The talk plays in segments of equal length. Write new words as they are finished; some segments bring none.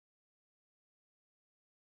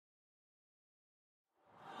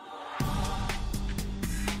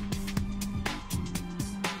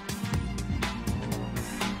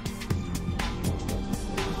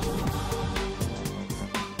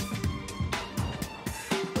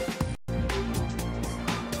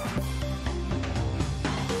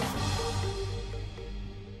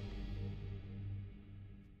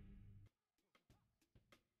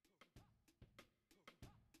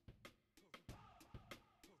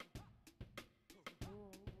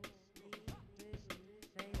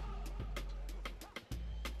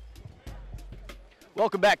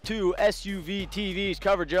Welcome back to SUV TV's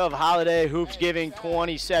coverage of Holiday Hoopsgiving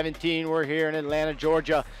 2017. We're here in Atlanta,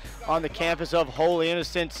 Georgia on the campus of Holy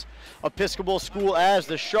Innocents Episcopal School as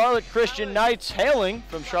the Charlotte Christian Knights, hailing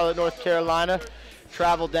from Charlotte, North Carolina,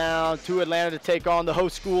 travel down to Atlanta to take on the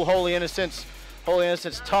host school, Holy Innocents. Holy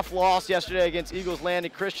Innocents, tough loss yesterday against Eagles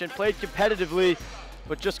Landing Christian. Played competitively,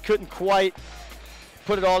 but just couldn't quite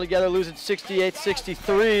put it all together, losing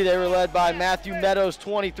 68-63. They were led by Matthew Meadows,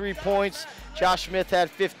 23 points. Josh Smith had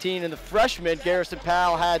 15, and the freshman, Garrison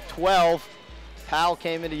Powell, had 12. Powell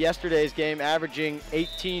came into yesterday's game averaging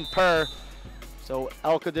 18 per. So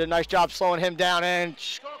Elka did a nice job slowing him down, and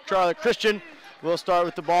Charlotte Christian will start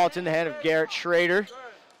with the ball. It's in the hand of Garrett Schrader.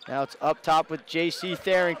 Now it's up top with J.C.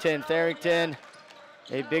 Tharrington. Tharrington,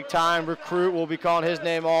 a big-time recruit. We'll be calling his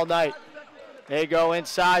name all night. They go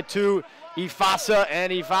inside to Ifasa,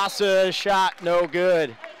 and Ifasa shot no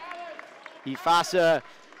good. Ifasa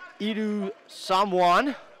Idu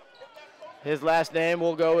Samwan. His last name,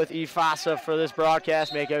 we'll go with Ifasa for this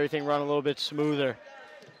broadcast, make everything run a little bit smoother.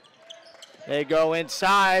 They go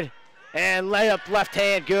inside, and layup left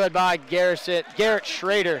hand good by Garrett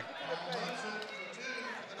Schrader.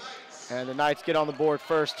 And the Knights get on the board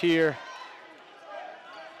first here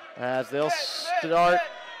as they'll start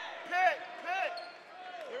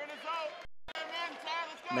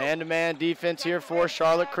man-to-man defense here for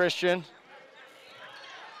Charlotte Christian.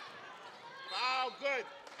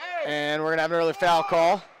 And we're going to have an early foul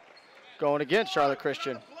call going against Charlotte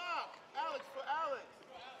Christian. Alex for Alex.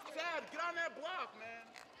 Sad, get on that block, man.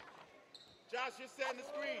 Josh, you're setting the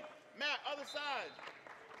screen. Matt, other side.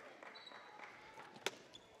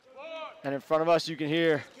 And in front of us, you can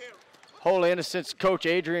hear Holy Innocents coach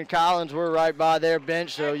Adrian Collins. We're right by their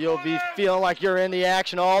bench, so you'll be feeling like you're in the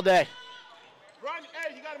action all day. Run,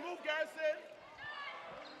 hey, you got to move, Garrison.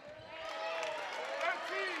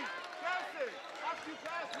 13, Garrison. After you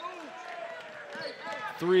pass, move. Hey,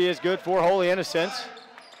 hey. Three is good for Holy Innocents.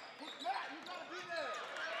 Matt, you got to be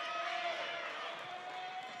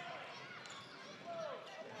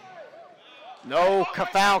there. No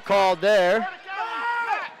foul called there.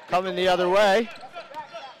 Coming the other way.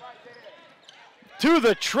 To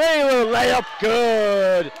the trailer, layup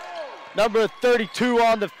good. Number 32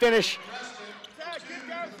 on the finish.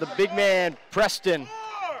 The big man, Preston.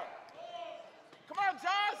 Come on,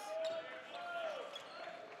 Josh.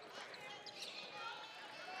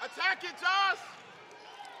 Attack it, Josh.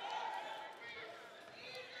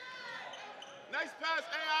 Nice pass,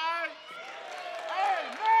 AI. Hey,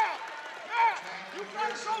 Matt. You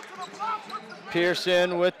gotta go to the block with the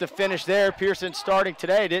Pearson with the finish there. Pearson starting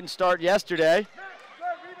today, didn't start yesterday.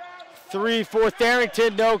 Three for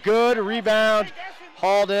Tharrington, no good. Rebound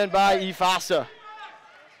hauled in by Ifasa.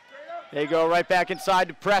 They go right back inside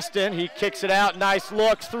to Preston. He kicks it out, nice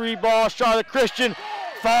look. Three ball, Charlotte Christian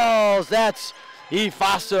falls. That's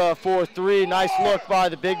Ifasa for three. Nice look by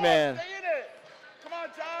the big man. Come on,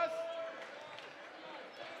 Josh.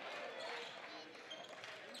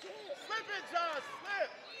 Slip it, Josh,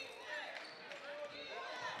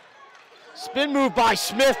 slip. Spin move by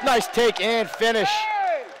Smith, nice take and finish.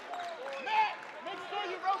 Hey, Matt, make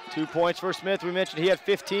sure you rotate. 2 points for Smith. We mentioned he had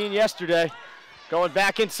 15 yesterday. Going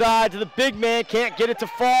back inside to the big man, can't get it to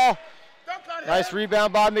fall. Nice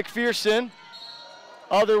rebound by McPherson.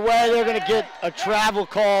 Other way, they're going to get a travel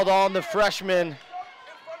called on the freshman,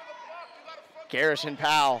 Garrison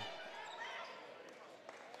Powell.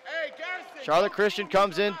 Hey, Garrison. Charlotte Christian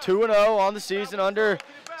comes in 2-0 on the season under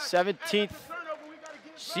 17th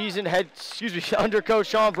season under Coach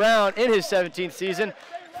Sean Brown in his 17th season,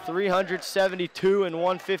 372 and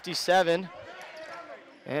 157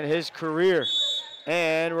 in his career.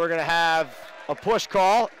 And we're going to have a push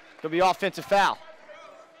call. It'll be offensive foul.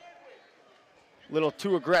 A little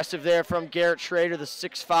too aggressive there from Garrett Schrader, the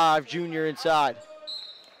 6'5" junior inside.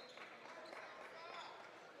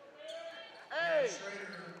 Hey,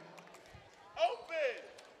 open.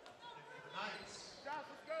 Josh,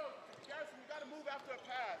 let's go. Garrison, you got to move after a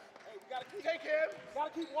pass. Hey, we got to take him.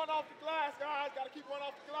 Got to keep one off the glass, guys. Got to keep one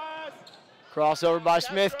off the glass. Crossover by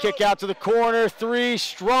Smith, kick out to the corner, three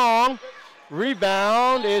strong.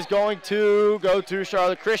 Rebound is going to go to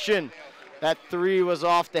Charlotte Christian. That three was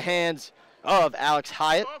off the hands of Alex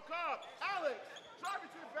Hyatt. Alex, drive it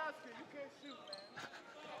to the basket. You can't shoot,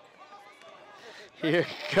 man. Here,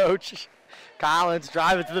 Coach Collins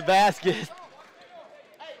drive it to the basket.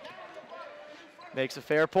 Makes a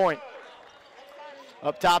fair point.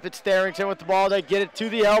 Up top, it's Tharrington with the ball. They get it to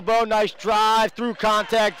the elbow. Nice drive through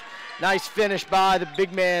contact. Nice finish by the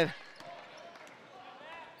big man.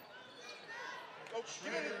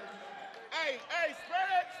 Hey, spread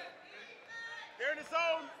it. They're in the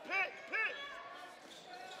zone. Pit.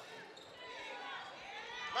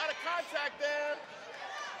 A lot of contact there.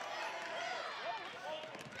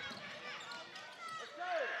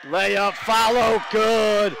 Layup, follow,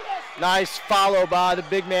 good. Nice follow by the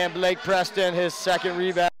big man, Blake Preston, his second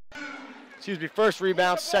rebound. Excuse me, first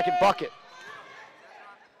rebound, second bucket.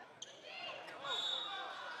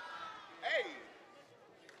 Hey,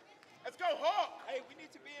 let's go Hawk. Hey, we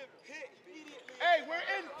need to be in pit immediately. Hey, we're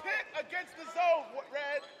in pit against the zone,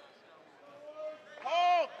 Red.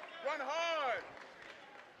 Hawk, run hard.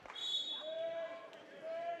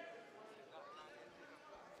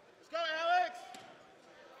 Let's go, Alex.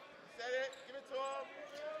 Set it, give it to him.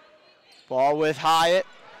 Ball with Hyatt,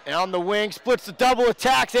 and on the wing, splits the double,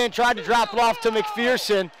 attacks in, tried to drop it off to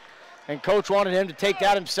McPherson, and coach wanted him to take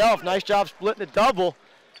that himself. Nice job splitting the double.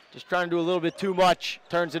 Just trying to do a little bit too much.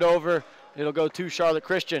 Turns it over. It'll go to Charlotte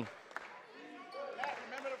Christian.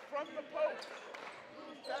 Remember to front the post.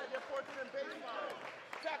 Try to get forward to the baseline.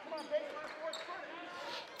 Jack, come on,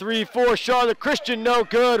 baseline, forward, 3-4 Charlotte Christian, no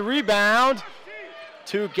good. Rebound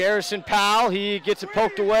to Garrison Powell. He gets it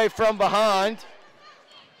poked away from behind.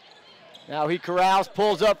 Now he corrals,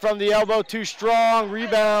 pulls up from the elbow, too strong.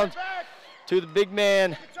 Rebound to the big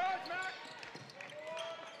man.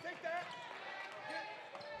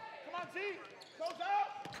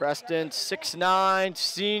 Preston, 6'9",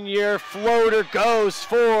 senior floater goes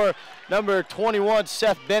for number 21,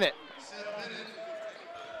 Seth Bennett.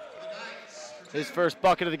 His first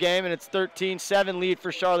bucket of the game, and it's 13-7 lead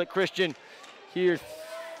for Charlotte Christian here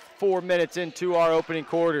 4 minutes into our opening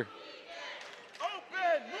quarter.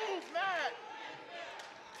 Open, move, Matt.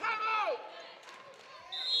 Time out.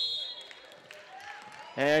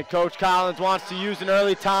 And Coach Collins wants to use an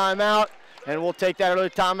early timeout, and we'll take that early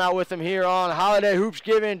timeout with him here on Holiday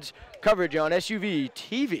Hoopsgiving's coverage on SUV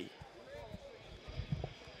TV.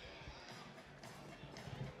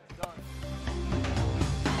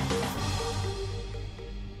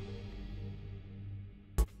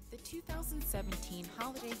 The 2017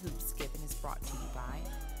 Holiday Hoopsgiving is brought to you by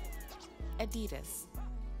Adidas,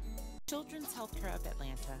 Children's Healthcare of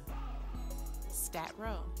Atlanta, Stat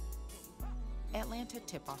Row, Atlanta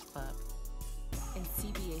Tip-Off Club, and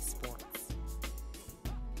CBA Sports.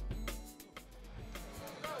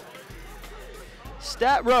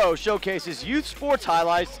 Stat Row showcases youth sports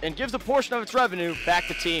highlights and gives a portion of its revenue back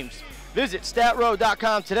to teams. Visit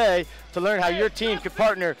statrow.com today to learn how your team can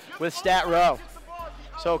partner with Stat Row.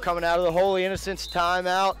 So coming out of the Holy Innocents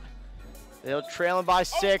timeout, they're trailing by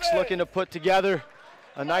 6, looking to put together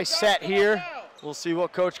a nice set here. We'll see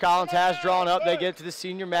what Coach Collins has drawn up. They get to the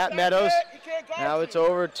senior Matt Meadows. Now it's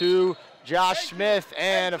over to Josh Smith,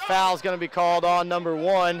 and a foul is going to be called on number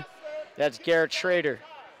 1. That's Garrett Schrader.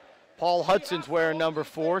 Paul Hudson's wearing number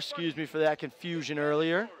 4. Excuse me for that confusion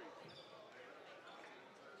earlier.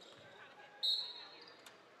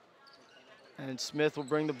 And Smith will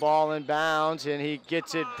bring the ball in bounds, and he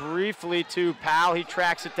gets it briefly to Powell. He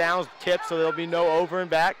tracks it down, tip, so there'll be no over and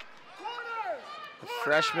back. The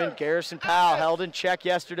freshman Garrison Powell held in check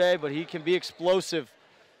yesterday, but he can be explosive.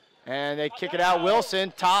 And they kick it out.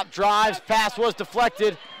 Wilson, top drives, pass was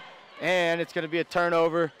deflected, and it's going to be a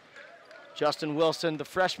turnover. Justin Wilson, the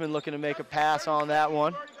freshman, looking to make a pass on that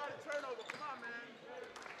one.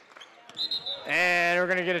 And we're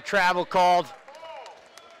going to get a travel called.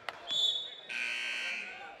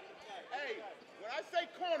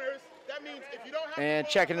 And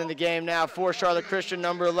checking in the game now for Charlotte Christian,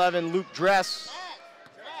 number 11, Luke Dress.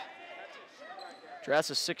 Dress,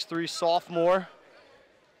 a 6'3" sophomore.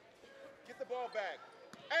 Get the ball back.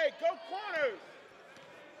 Hey, go corners.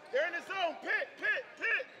 They're in the zone. Pit.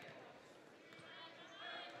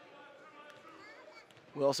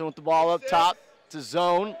 Wilson with the ball up top to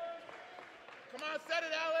zone. Come on, set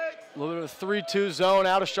it, Alex. A little bit of a 3-2 zone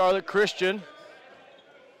out of Charlotte Christian.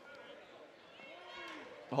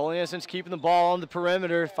 The Holy Innocents keeping the ball on the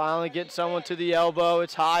perimeter, finally getting someone to the elbow.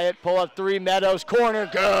 It's Hyatt, pull up 3, Meadows, corner,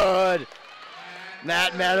 good.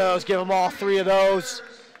 Matt Meadows, give them all 3 of those.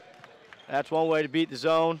 That's one way to beat the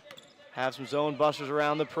zone. Have some zone busters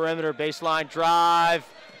around the perimeter. Baseline drive,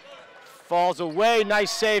 falls away.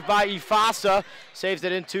 Nice save by Ifasa. Saves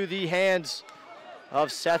it into the hands of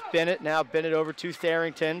Seth Bennett. Now Bennett over to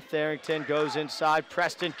Tharrington. Tharrington goes inside.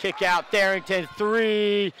 Preston kick out. Tharrington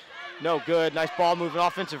 3. No good. Nice ball moving,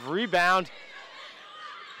 offensive rebound.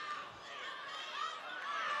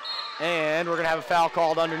 And we're going to have a foul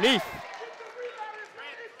called underneath.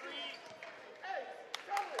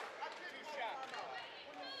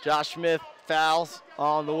 Josh Smith fouls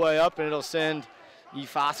on the way up, and it'll send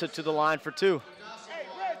Ifasa to the line for 2. Hey,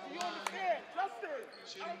 Red, do you understand? Justin,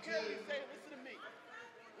 I don't care what you say. Listen to me.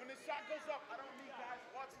 When the shot goes up, I don't need guys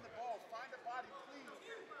watching the ball. Find the body, please.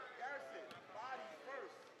 Garrison, body first.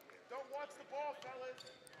 Don't watch the ball, fellas.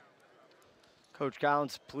 Coach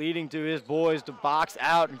Collins pleading to his boys to box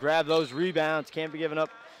out and grab those rebounds. Can't be giving up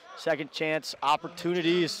second chance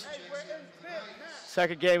opportunities.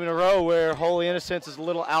 Second game in a row where Holy Innocents is a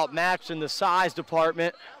little outmatched in the size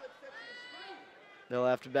department. They'll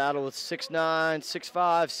have to battle with 6'9", 6'5",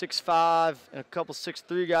 6'5", and a couple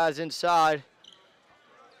 6'3" guys inside.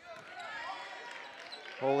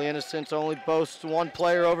 Holy Innocents only boasts one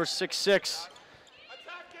player over 6'6".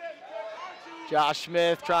 Josh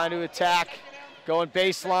Smith trying to attack, going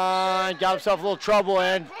baseline, got himself a little trouble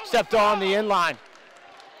and stepped on the inline.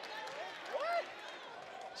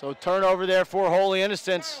 So turnover there for Holy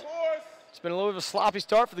Innocents. It's been a little bit of a sloppy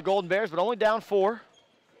start for the Golden Bears, but only down 4.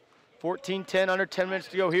 14-10, under 10 minutes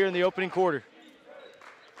to go here in the opening quarter.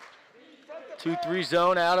 2-3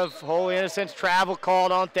 zone out of Holy Innocents. Travel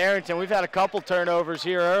called on Tharrington. We've had a couple turnovers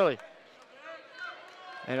here early.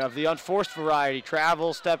 And of the unforced variety,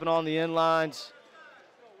 Travel stepping on the inlines.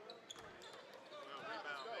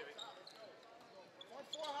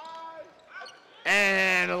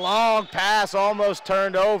 And a long pass almost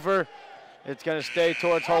turned over. It's going to stay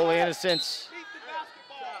towards Holy Innocents.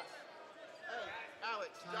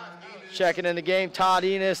 Checking in the game, Todd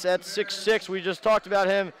Enos at 6'6". We just talked about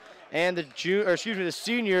him, and the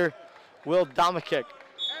senior, Will Domakic. Hey,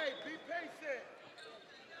 be patient.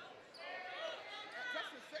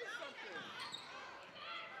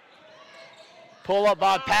 Pull up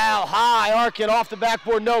by Powell, high, arcing off the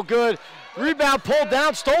backboard, no good. Rebound pulled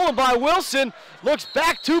down, stolen by Wilson. Looks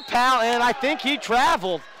back to Powell, and I think he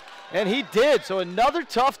traveled, and he did. So another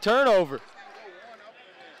tough turnover.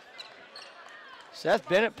 Seth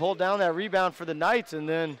Bennett pulled down that rebound for the Knights, and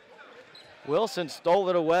then Wilson stole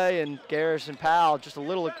it away, and Garrison Powell just a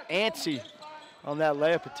little antsy on that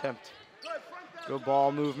layup attempt. Good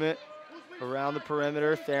ball movement around the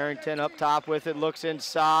perimeter. Tharrington up top with it, looks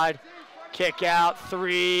inside. Kick out,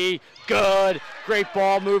 3, good. Great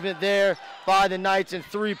ball movement there by the Knights, and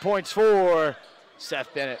 3 points for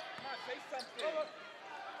Seth Bennett.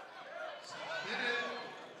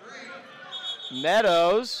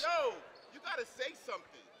 Meadows. Yo, you gotta say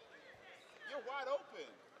something. You're wide open.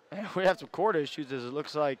 And we have some court issues as it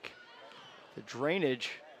looks like the drainage.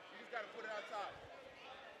 You just gotta put it on top.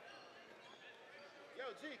 Yo,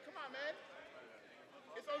 G, come on, man.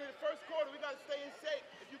 It's only the first quarter. We gotta stay in shape.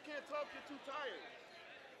 If you can't talk, you're too tired.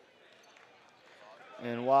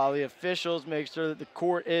 And while the officials make sure that the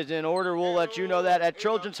court is in order, we'll let you know that at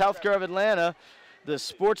Children's Healthcare of Atlanta, the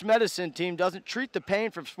sports medicine team doesn't treat the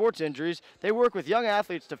pain from sports injuries. They work with young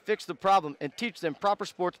athletes to fix the problem and teach them proper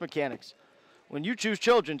sports mechanics. When you choose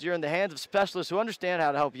Children's, you're in the hands of specialists who understand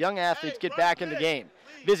how to help young athletes get back in the game.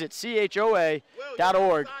 Visit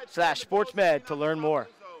choa.org/sportsmed to learn more.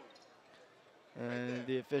 And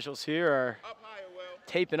the officials here are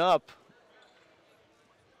taping up.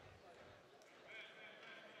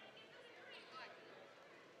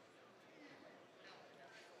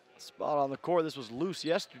 Spot on the court. This was loose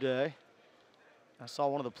yesterday. I saw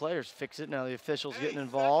one of the players fix it. Now the officials getting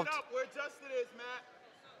involved.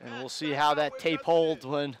 And we'll see how that tape holds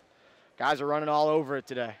when guys are running all over it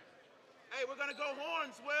today. Hey, we're gonna go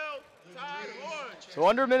horns, Will. Tied horns. So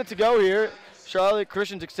under a minute to go here. Charlotte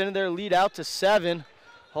Christians extended their lead out to 7.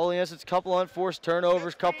 Holy Innocents, couple unforced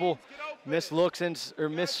turnovers, couple missed looks or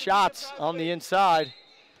missed shots on the inside,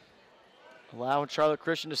 allowing Charlotte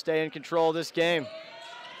Christian to stay in control of this game.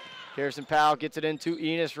 Garrison Powell gets it into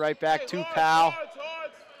Enos, right back to Powell.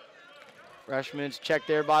 Freshman's checked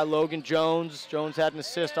there by Logan Jones. Jones had an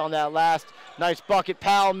assist on that last. Nice bucket,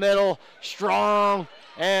 Powell middle, strong,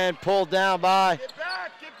 and pulled down by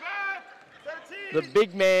the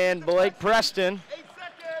big man, Blake Preston.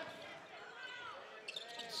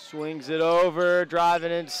 Swings it over,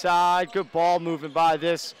 driving inside. Good ball movement by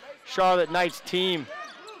this Charlotte Knights team.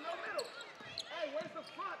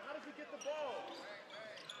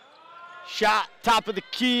 Shot, top of the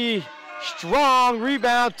key, strong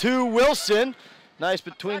rebound to Wilson. Nice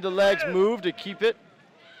between the legs move to keep it.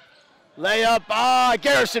 Layup,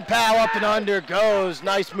 Garrison Powell up and under goes.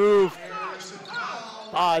 Nice move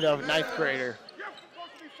by the 9th grader.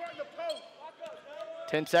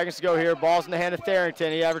 10 seconds to go here, ball's in the hand of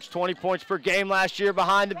Tharrington. He averaged 20 points per game last year.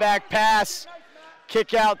 Behind the back pass,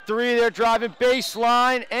 kick out 3, they're driving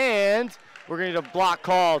baseline, and we're going to get a block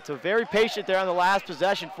call. So very patient there on the last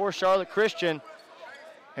possession for Charlotte Christian.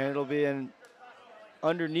 And it'll be an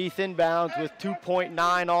underneath inbounds with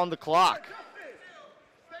 2.9 on the clock.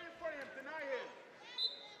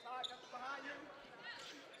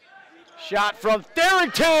 Shot from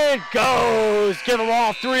Tharrington goes. Give him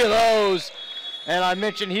all 3 of those. And I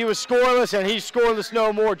mentioned he was scoreless, and he's scoreless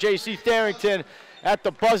no more. J.C. Tharrington at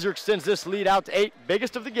the buzzer extends this lead out to 8,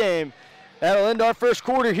 biggest of the game. That'll end our first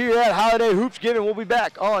quarter here at Holiday Hoopsgiving. We'll be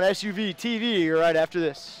back on SUV TV right after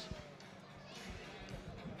this.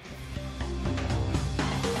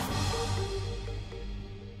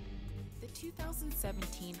 The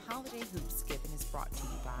 2017 Holiday Hoopsgiving is brought to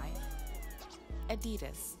you by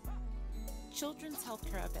Adidas, Children's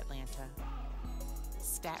Healthcare of Atlanta,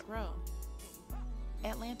 Stat Row,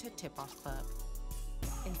 Atlanta Tip-Off Club,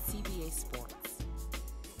 and CBA Sports.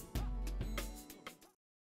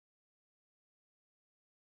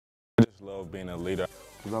 I just love being a leader.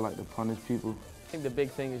 Because I like to punish people. I think the big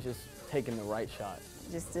thing is just taking the right shot.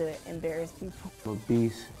 Just to embarrass people. I'm a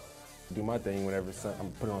beast. Do my thing whenever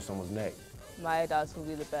I'm putting on someone's neck. My dogs will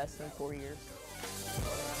be the best in 4 years.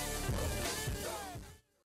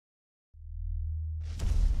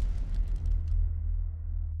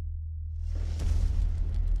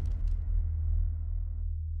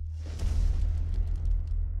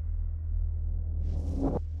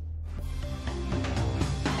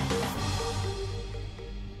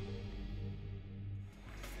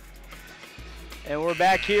 And we're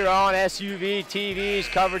back here on SUV TV's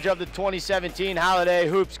coverage of the 2017 Holiday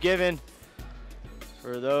Hoopsgiving.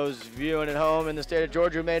 For those viewing at home in the state of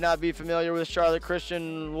Georgia who may not be familiar with Charlotte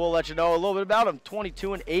Christian, we'll let you know a little bit about them.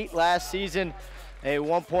 22-8 last season, a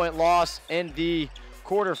 1-point loss in the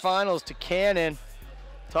quarterfinals to Cannon.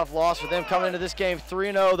 Tough loss for them coming into this game.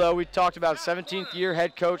 3-0 though. We talked about 17th year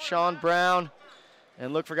head coach Sean Brown.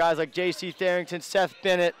 And look for guys like J.C. Tharrington, Seth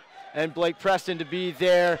Bennett, and Blake Preston to be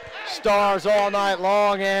there. Stars all night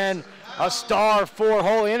long, and a star for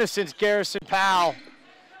Holy Innocents, Garrison Powell.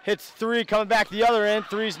 Hits 3, coming back the other end.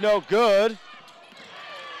 3's no good.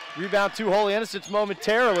 Rebound to Holy Innocents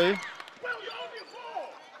momentarily.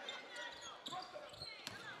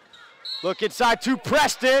 Look inside to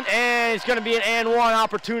Preston, and it's going to be an and one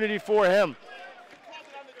opportunity for him.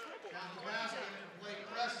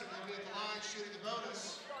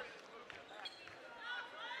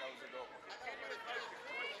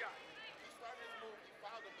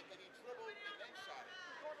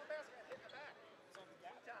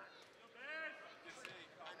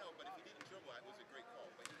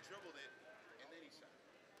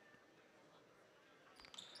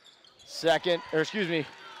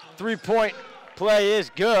 Three-point play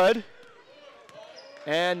is good.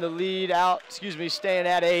 And the lead out, staying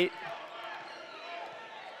at 8.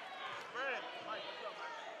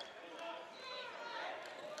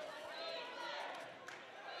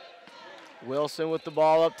 Wilson with the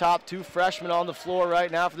ball up top. 2 freshmen on the floor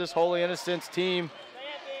right now for this Holy Innocents team.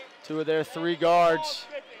 2 of their 3 guards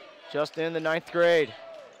just in the 9th grade.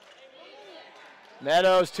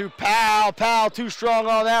 Meadows to Powell. Powell too strong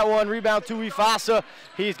on that one. Rebound to Ifasa.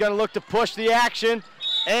 He's going to look to push the action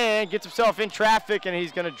and gets himself in traffic, and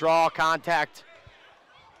he's going to draw contact.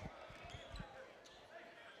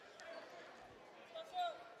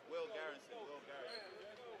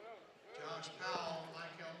 Josh Powell,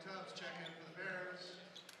 Michael Tubbs check in for the Bears.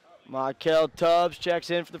 Michael Tubbs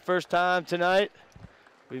checks in for the first time tonight.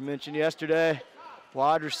 We mentioned yesterday,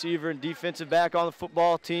 wide receiver and defensive back on the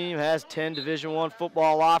football team, has 10 Division I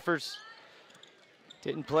football offers.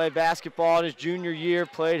 Didn't play basketball in his junior year,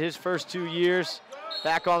 played his first 2 years.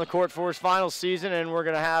 Back on the court for his final season, and we're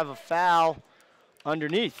going to have a foul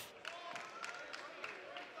underneath.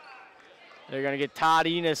 They're going to get Todd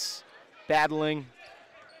Enos battling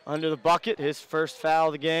under the bucket, his first foul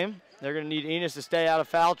of the game. They're going to need Enos to stay out of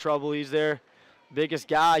foul trouble. He's their biggest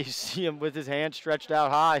guy. You see him with his hand stretched out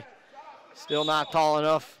high. Still not tall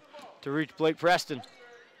enough to reach Blake Preston.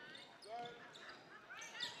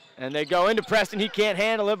 And they go into Preston. He can't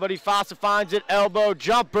handle it, but Ifasa finds it. Elbow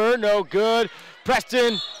jumper, no good.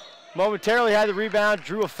 Preston momentarily had the rebound,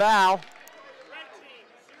 drew a foul.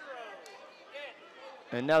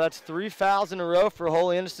 And now that's 3 fouls in a row for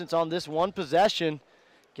Holy Innocents on this one possession.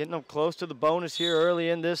 Getting them close to the bonus here early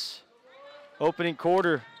in this opening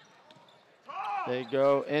quarter. They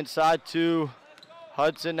go inside to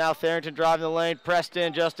Hudson. Now Tharrington driving the lane.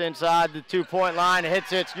 Preston just inside the 2-point line.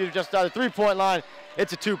 Hits it, just outside the 3-point line.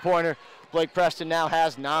 It's a 2-pointer. Blake Preston now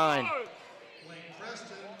has 9.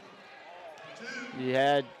 He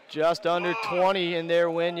had just under 20 in their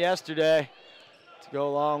win yesterday to go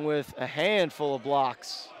along with a handful of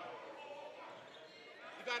blocks.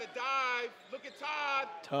 You gotta dive. Look at Todd.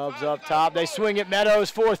 Tubbs up top. They swing it. Meadows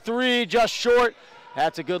for 3, just short.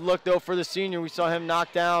 That's a good look though for the senior. We saw him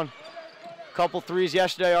knock down a couple threes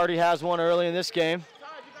yesterday. Already has one early in this game.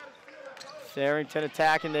 Tharrington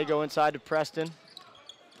attacking. They go inside to Preston.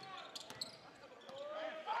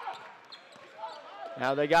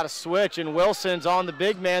 Now they got a switch, and Wilson's on the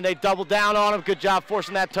big man. They double down on him. Good job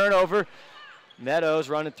forcing that turnover. Meadows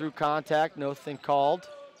running through contact, nothing called.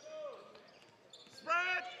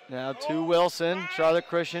 Now to Wilson. Charlotte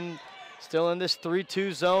Christian still in this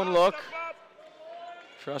 3-2 zone look.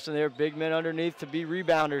 Trusting their big men underneath to be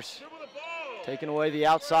rebounders. Taking away the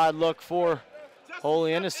outside look for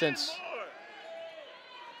Holy Innocents.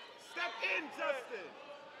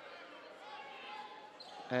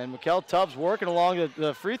 And Mikel Tubbs working along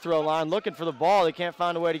the free throw line, looking for the ball. They can't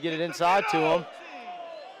find a way to get it inside to him.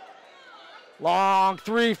 Long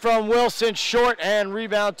three from Wilson, short, and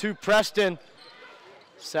rebound to Preston.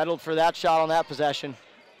 Settled for that shot on that possession.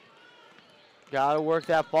 Got to work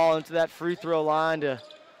that ball into that free throw line to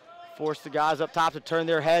force the guys up top to turn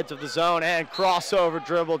their heads of the zone, and crossover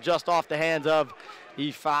dribble just off the hands of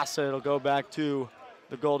Ifasa. It'll go back to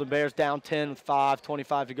the Golden Bears down 10 with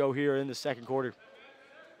 5:25 to go here in the second quarter.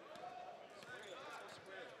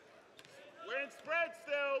 We're in spread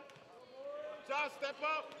still. Josh, step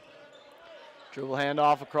up. Dribble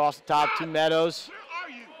handoff across the top to Meadows. Where are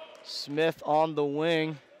you? Smith on the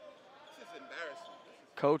wing. This is embarrassing.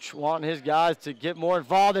 Coach wanting his guys to get more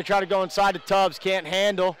involved. They try to go inside to Tubbs, can't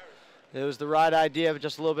handle. It was the right idea, but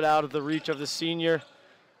just a little bit out of the reach of the senior.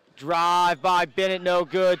 Drive by Bennett, no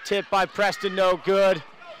good. Tip by Preston, no good.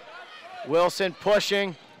 Wilson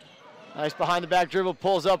pushing. Nice behind the back dribble,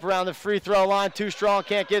 pulls up around the free throw line. Too strong,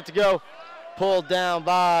 can't get it to go. Pulled down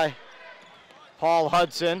by Paul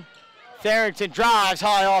Hudson. Tharrington drives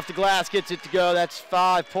high off the glass, gets it to go. That's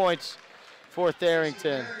 5 points for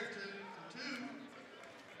Tharrington.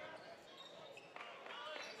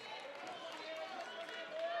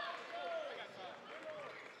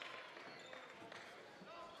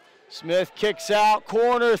 Smith kicks out,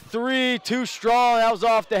 corner three, too strong. That was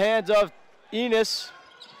off the hands of Enos.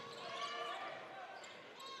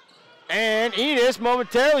 And Enos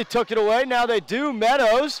momentarily took it away. Now they do.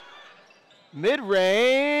 Meadows.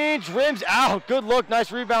 Mid-range, rims out. Good look,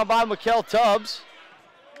 nice rebound by Mikel Tubbs.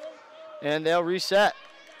 And they'll reset.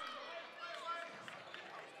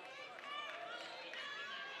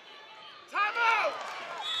 Timeout!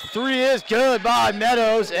 Three is good by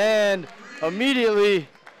Meadows, and immediately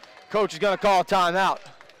coach is gonna call a timeout.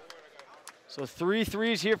 So 3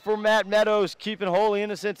 threes here for Matt Meadows, keeping Holy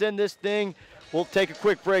Innocents in this thing. We'll take a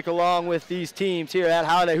quick break along with these teams here at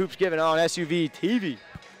Holiday Hoopsgiving on SUV TV.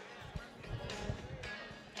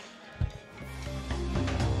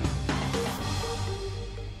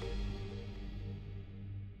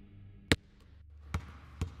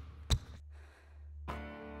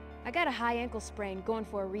 I got a high ankle sprain going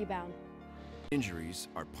for a rebound. Injuries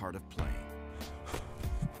are part of playing.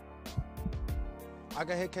 I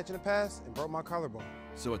got hit catching a pass and broke my collarbone.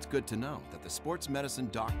 So it's good to know that the sports medicine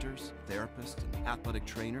doctors, therapists, and athletic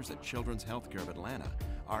trainers at Children's Healthcare of Atlanta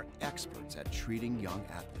are experts at treating young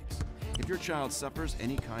athletes. If your child suffers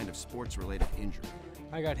any kind of sports-related injury,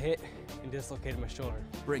 I got hit and dislocated my shoulder.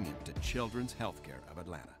 bring him to Children's Healthcare of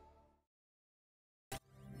Atlanta.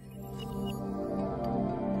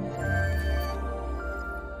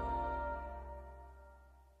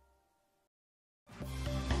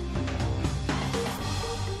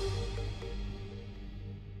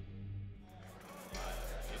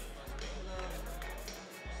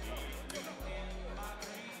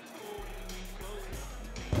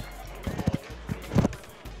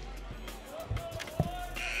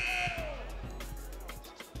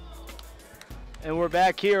 And we're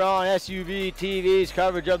back here on SUV TV's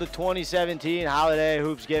coverage of the 2017 Holiday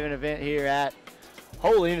Hoopsgiving event here at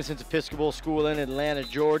Holy Innocents Episcopal School in Atlanta,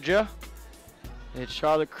 Georgia. It's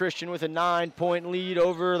Charlotte Christian with a 9-point lead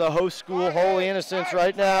over the host school, Holy Innocents,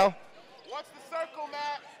 right now. Watch the circle,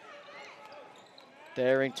 Matt.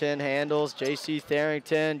 Tharrington handles, J.C.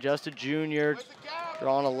 Tharrington, just a junior,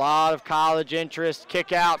 drawing a lot of college interest.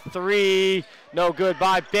 Kick out three, no good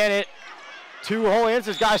by Bennett. Two Holy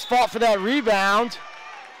Innocents guys fought for that rebound.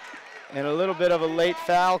 And a little bit of a late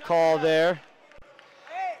foul call there.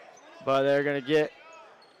 But they're going to get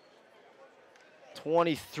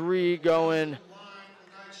 23 going,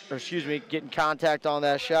 or excuse me, getting contact on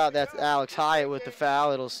that shot. That's Alex Hyatt with the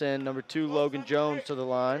foul. It'll send number 2 Logan Jones to the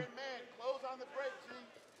line.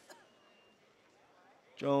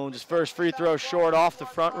 Jones' first free throw short off the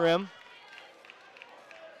front rim.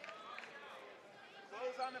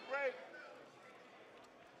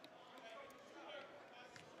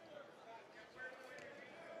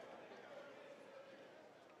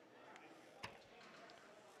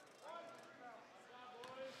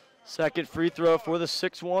 Second free throw for the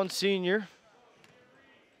 6'1" senior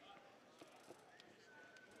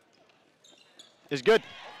is good.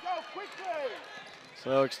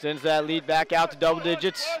 So extends that lead back out to double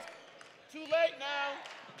digits. Too late now.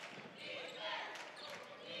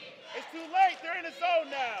 It's too late. They're in the zone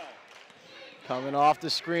now. Coming off the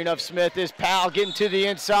screen of Smith is Powell getting to the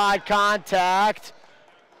inside, contact.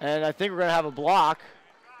 And I think we're going to have a block.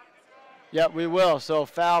 Yep, we will. So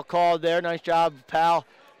foul called there. Nice job, Powell,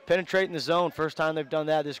 penetrating the zone. First time they've done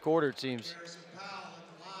that this quarter, it seems.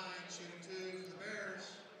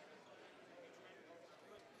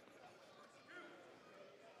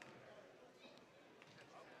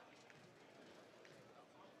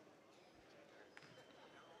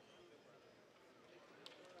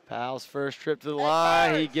 Powell's first trip to the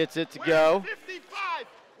line. He gets it to go. 55.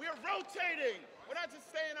 We are rotating. We're not just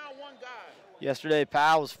staying on one guy. Yesterday,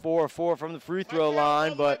 Powell was 4 of 4 from the free throw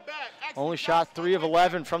line, but only shot 3 of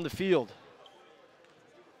 11 from the field.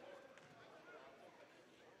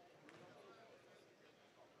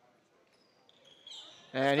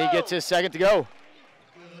 And he gets his second to go.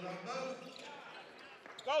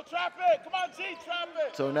 Go traffic. Come on, G,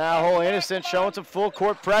 traffic. So now Holy Innocent showing some full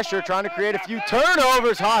court pressure, trying to create a few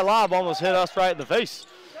turnovers. High lob almost hit us right in the face.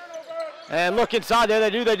 And look inside there,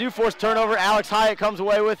 they do force turnover. Alex Hyatt comes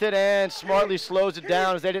away with it and smartly slows it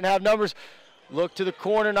down as they didn't have numbers. Look to the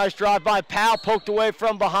corner, nice drive by Powell, poked away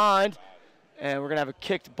from behind. And we're gonna have a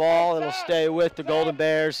kicked ball. It'll stay with the Golden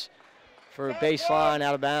Bears for a baseline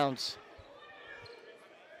out of bounds.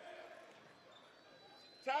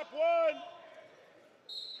 Top one.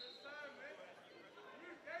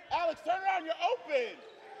 Alex, turn around, you're open.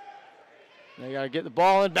 They gotta get the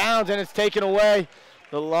ball in bounds and it's taken away.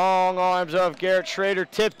 The long arms of Garrett Schrader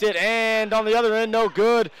tipped it, and on the other end, no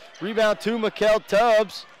good. Rebound to Mikael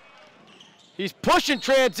Tubbs. He's pushing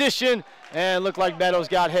transition, and looked like Meadows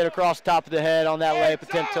got hit across the top of the head on that layup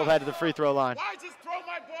attempt till head to the free throw line. Why just throw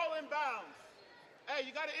my ball in bounds? Hey,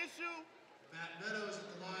 you got an issue? Matt Meadows at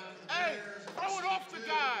the line for the Hey, Bears. throw it off the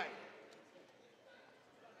guy.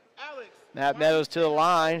 Alex. Matt Meadows to the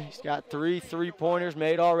line. He's got 3 3-pointers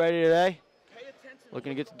made already today.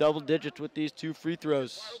 Looking to get to double digits with these 2 free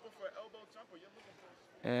throws.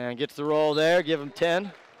 And gets the roll there, give him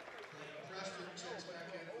 10.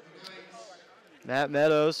 Matt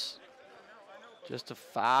Meadows, just a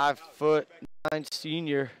 5'9"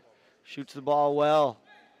 senior, shoots the ball well.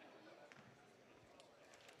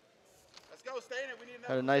 Let's go, stay in it. We need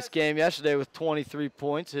Had a nice game yesterday with 23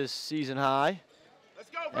 points, his season high.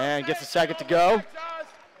 And gets a second to go.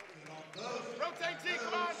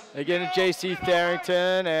 They get into J.C.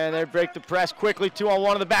 Tharrington, and they break the press quickly.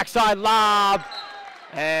 2-on-1 on the backside, lob.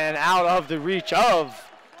 And out of the reach of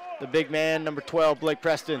the big man, number 12, Blake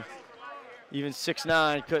Preston. Even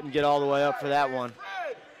 6'9", couldn't get all the way up for that one.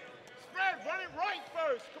 Spread, run it right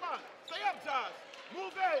first. Come on, stay up, Josh.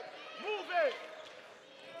 Move it, move it.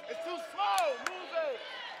 It's too slow, move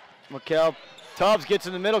it. Mikael Tubbs gets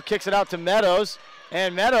in the middle, kicks it out to Meadows.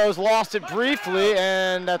 And Meadows lost it briefly,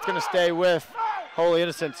 and that's going to stay with Holy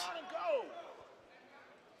Innocents.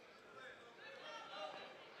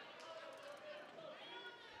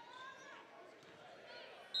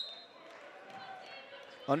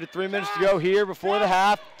 Under 3 minutes to go here before the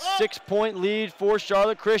half. 6-point lead for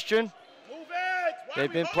Charlotte Christian.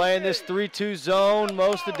 They've been playing this 3-2 zone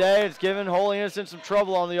most of the day. It's given Holy Innocents some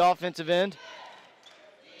trouble on the offensive end.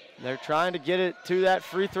 They're trying to get it to that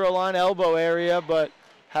free throw line elbow area, but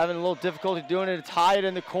having a little difficulty doing it. It's Hyatt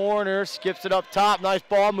in the corner, skips it up top. Nice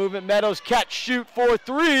ball movement. Meadows catch, shoot for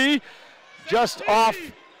 3. Just off.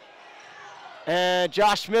 And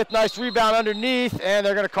Josh Smith, nice rebound underneath, and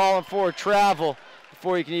they're going to call him for a travel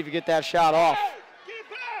before he can even get that shot off.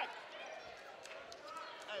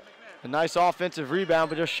 A nice offensive rebound,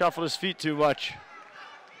 but just shuffled his feet too much.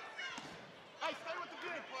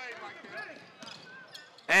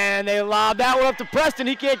 And they lob that one up to Preston.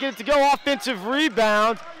 He can't get it to go. Offensive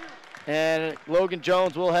rebound. And Logan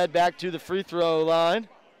Jones will head back to the free throw line.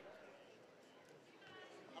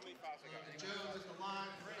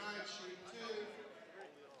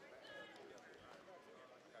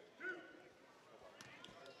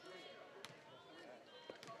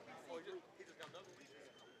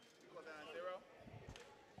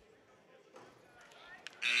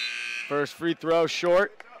 First free throw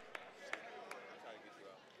short.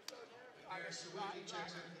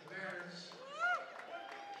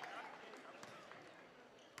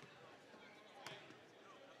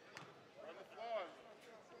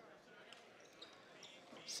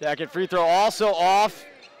 Second free throw also off.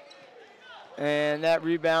 And that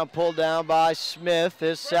rebound pulled down by Smith,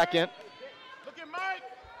 his second. Look at Mike.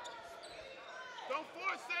 Don't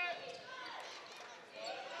force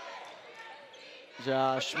it.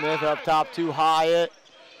 Josh Smith up top to Hyatt.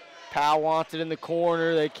 Powell wants it in the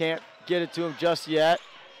corner. They can't get it to him just yet.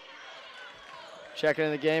 Checking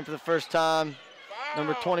in the game for the first time.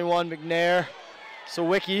 Number 21, McNair.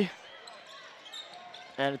 Sawicki.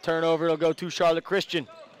 And a turnover, it'll go to Charlotte Christian.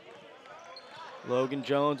 Logan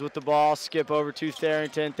Jones with the ball, skip over to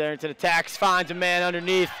Tharrington. Tharrington attacks, finds a man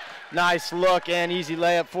underneath. Nice look and easy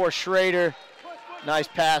layup for Schrader. Nice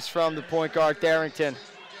pass from the point guard, Tharrington.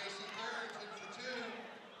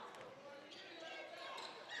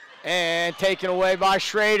 And taken away by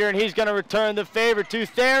Schrader, and he's gonna return the favor to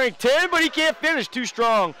Tharrington, but he can't finish, too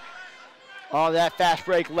strong on that fast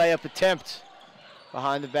break layup attempt.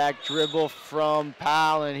 Behind the back dribble from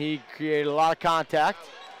Powell, and he created a lot of contact.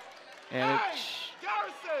 And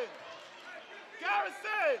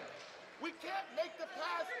Garrison, we can't make the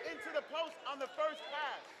pass into the post on the first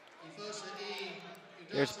pass.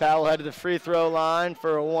 Here's Powell head to the free throw line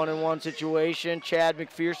for a 1-on-1 situation. Chad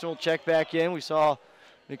McPherson will check back in. We saw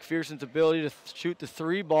McPherson's ability to shoot the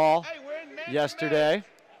 3 ball yesterday,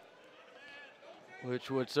 which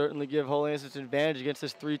would certainly give Holy Innocents an advantage against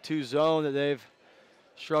this 3-2 zone that they've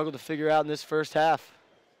struggled to figure out in this first half.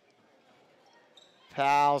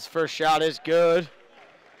 Powell's first shot is good.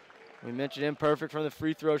 We mentioned imperfect from the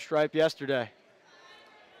free throw stripe yesterday.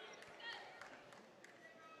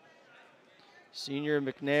 Senior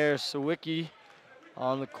McNair Sawicki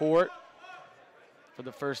on the court for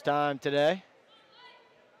the first time today.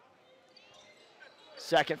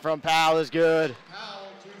 Second from Powell is good.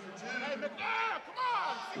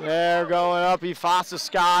 They're going up. Ifasa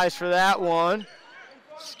skies for that one.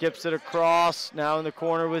 Skips it across. Now in the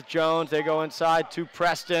corner with Jones. They go inside to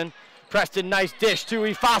Preston. Preston, nice dish to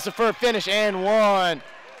Ifasa for a finish and one.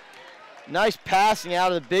 Nice passing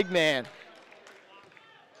out of the big man.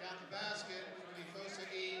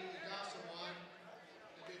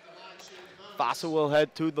 Ifasa will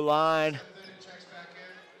head to the line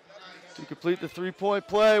to complete the 3-point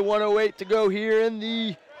play. 1:08 to go here in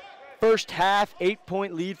the first half.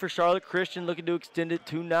 8-point lead for Charlotte Christian, looking to extend it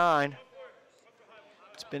to 9.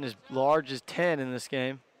 It's been as large as 10 in this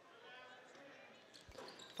game.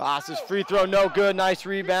 Foss's free throw, no good. Nice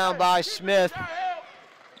rebound by Smith.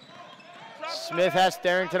 Smith has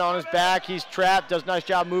Tharrington on his back. He's trapped, does a nice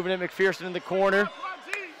job moving it. McPherson in the corner.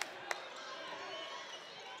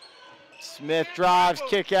 Smith drives,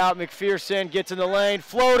 kick out. McPherson gets in the lane.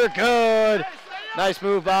 Floater, good. Nice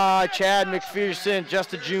move by Chad McPherson,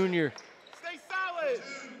 just a junior. Stay solid.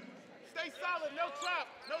 Stay solid. No trap.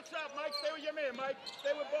 No trap, Mike. Stay with your man, Mike. Stay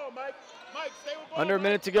with ball, Mike. Mike, stay with ball. Under a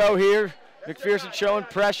minute to go here. McPherson showing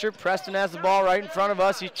pressure. Preston has the ball right in front of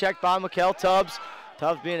us. He's checked by Mikkel Tubbs.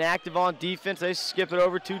 Tubbs being active on defense. They skip it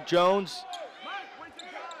over to Jones.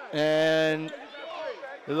 And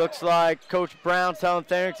it looks like Coach Brown's telling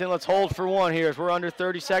Tharrington, let's hold for one here as we're under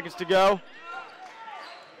 30 seconds to go.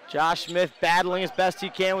 Josh Smith battling as best he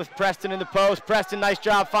can with Preston in the post. Preston, nice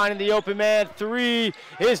job finding the open man. 3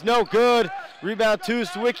 is no good. Rebound to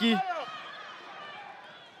Sawicki.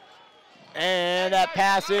 And that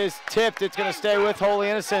pass is tipped. It's going to stay with Holy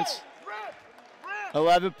Innocents.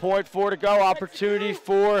 11.4 to go. Opportunity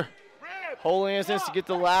for Holy Innocents to get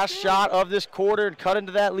the last shot of this quarter and cut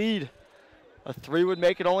into that lead. A 3 would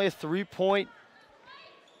make it only a 3-point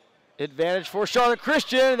advantage for Charlotte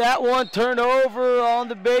Christian. That one turned over on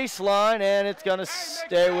the baseline, and it's going to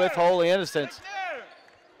stay with Holy Innocents.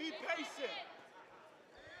 Be patient.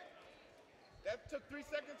 That took 3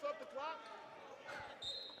 seconds off the clock.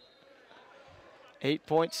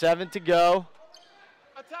 8.7 to go.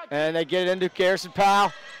 And they get it into Garrison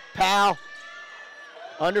Powell. Powell,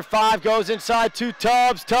 under 5, goes inside to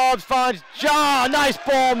Tubbs. Tubbs finds John. Nice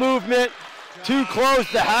ball movement to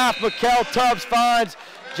close the half. Mikkel Tubbs finds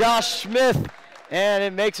Josh Smith, and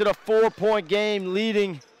it makes it a 4-point game,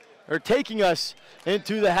 leading or taking us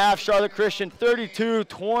into the half. Charlotte Christian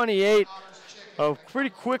 32-28. A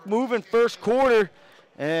pretty quick moving first quarter,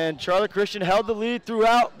 and Charlotte Christian held the lead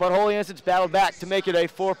throughout, but Holy Innocents battled back to make it a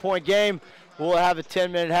 4-point game. We'll have a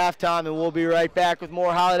 10-minute halftime, and we'll be right back with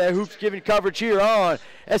more Holiday Hoops Giving coverage here on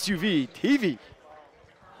SUV TV.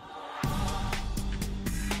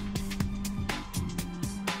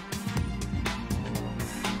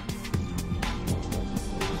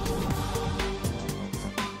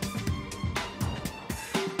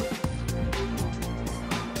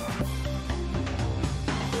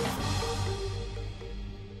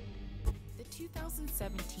 The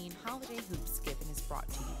 2017 Holiday Hoopsgiving is brought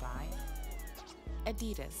to you by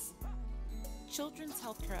Adidas, Children's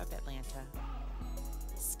Healthcare of Atlanta,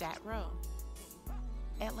 Stat Row,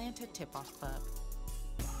 Atlanta Tip-Off Club,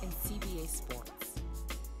 and CBA Sports.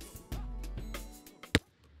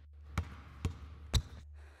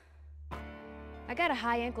 I got a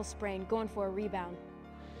high ankle sprain going for a rebound.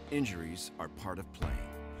 Injuries are part of playing.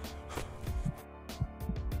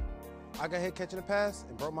 I got hit catching a pass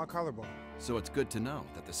and broke my collarbone. So it's good to know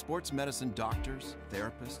that the sports medicine doctors,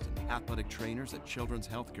 therapists, and athletic trainers at Children's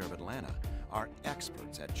Healthcare of Atlanta are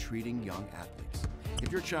experts at treating young athletes.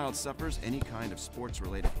 If your child suffers any kind of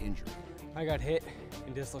sports-related injury, I got hit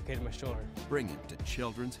and dislocated my shoulder. bring him to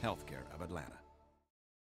Children's Healthcare of Atlanta.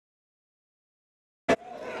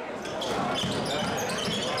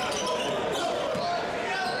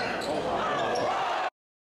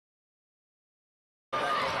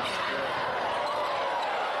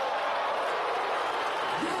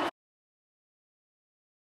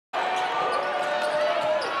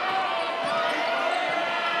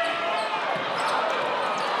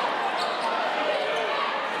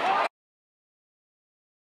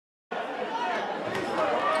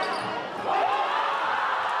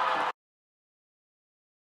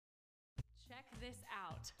 Check this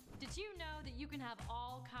out. Did you know that you can have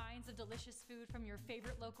all kinds of delicious food from your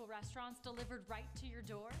favorite local restaurants delivered right to your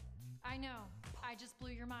door? I know, I just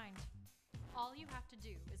blew your mind. All you have to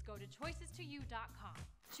do is go to choices2you.com.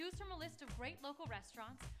 Choose from a list of great local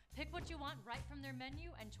restaurants, pick what you want right from their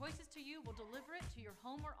menu, and Choices to You will deliver it to your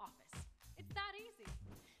home or office. It's that easy.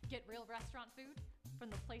 Get real restaurant food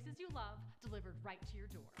from the places you love delivered right to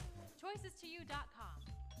your door. Choices2you.com.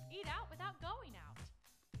 Eat out without going out.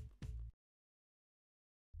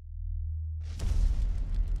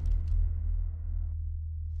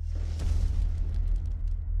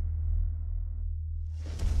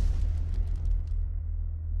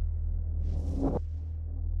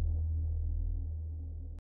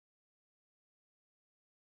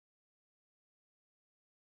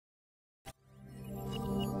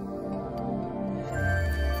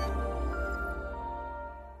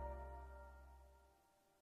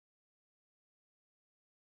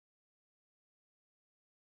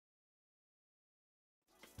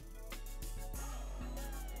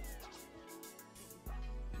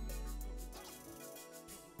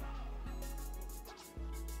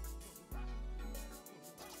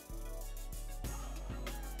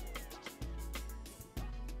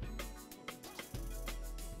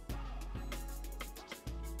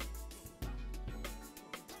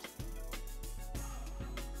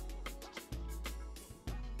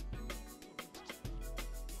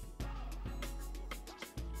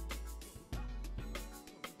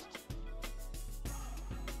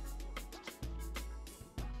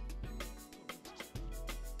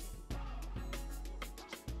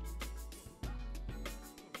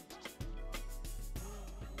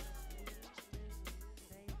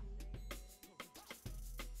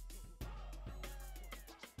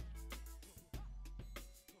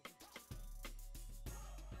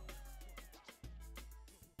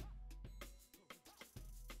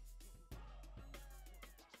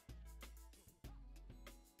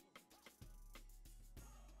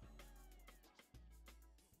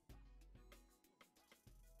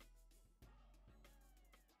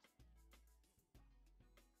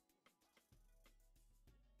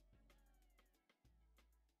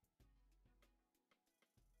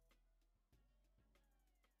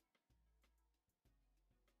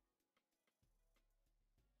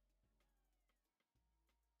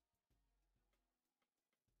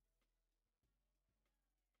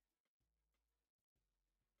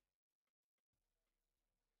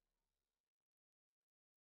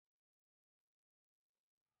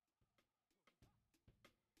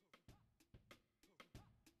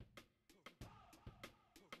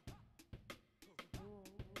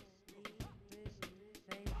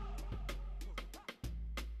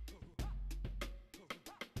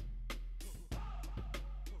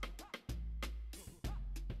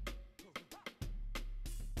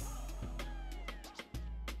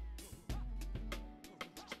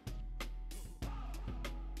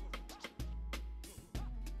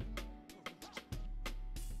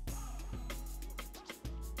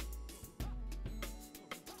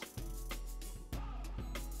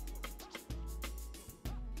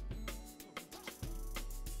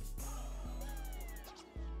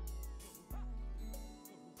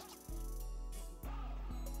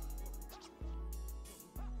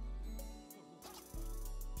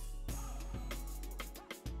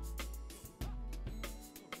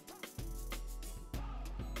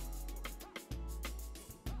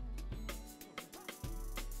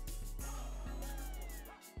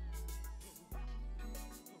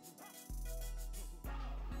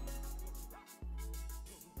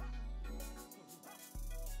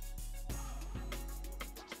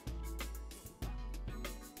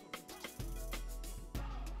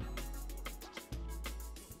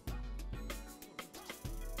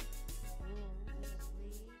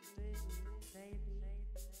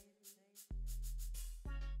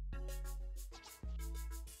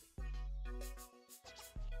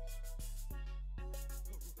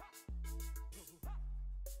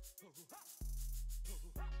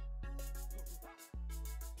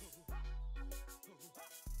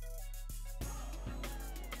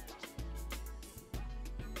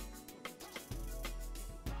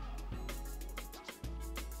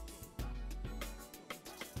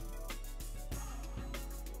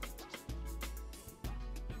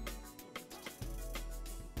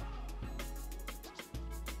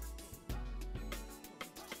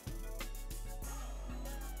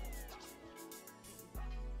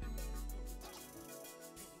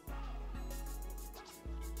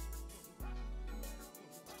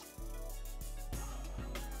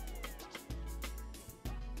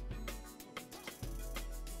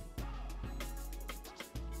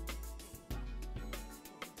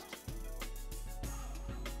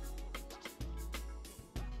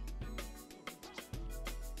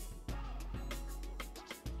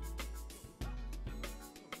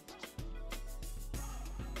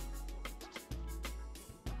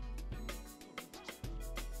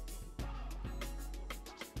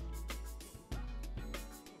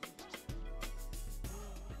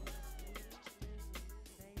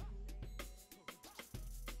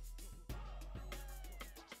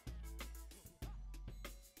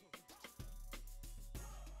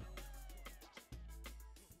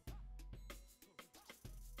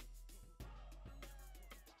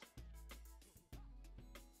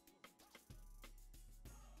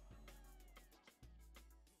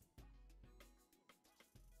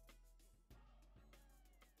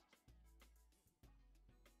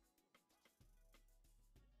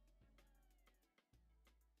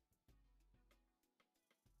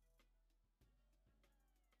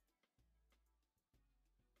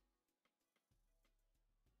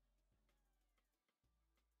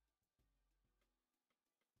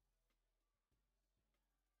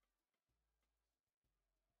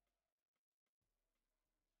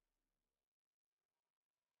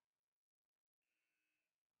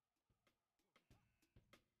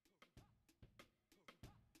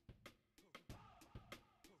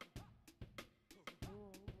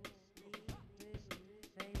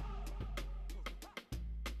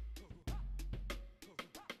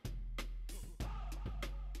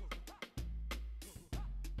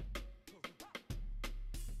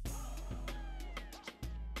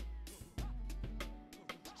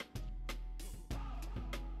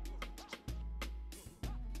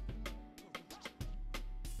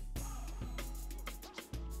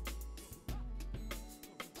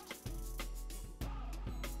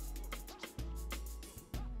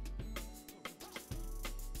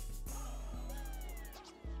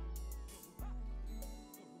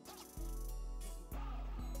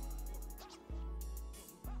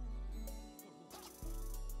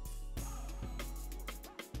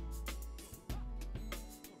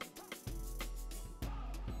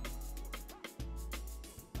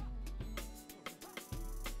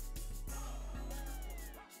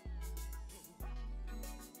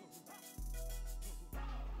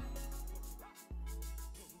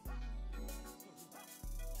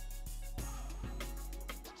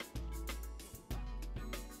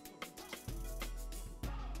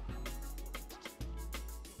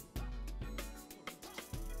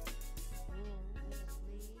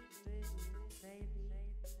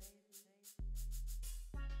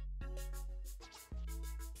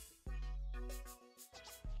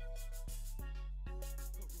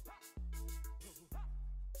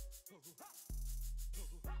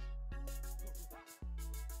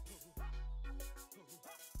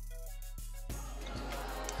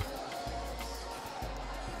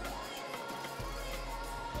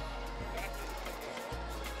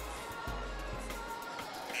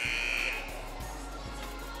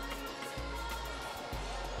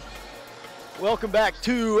 Welcome back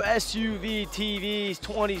to SUV TV's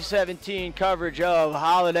 2017 coverage of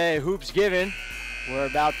Holiday Hoopsgiving. We're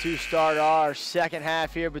about to start our second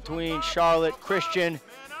half here between Charlotte Christian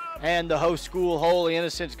and the host school Holy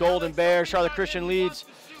Innocents Golden Bears. Charlotte Christian leads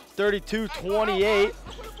 32-28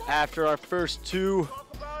 after our first 2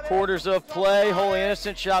 quarters of play. Holy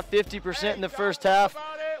Innocents shot 50% in the first half,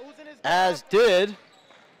 as did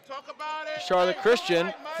Charlotte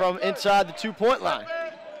Christian from inside the 2-point line.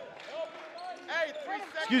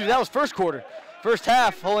 Excuse me, that was first quarter. First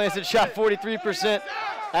half, Holy Innocents shot 43%,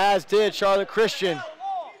 as did Charlotte Christian.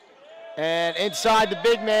 And inside the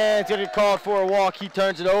big man, he's going to get called for a walk. He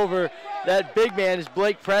turns it over. That big man is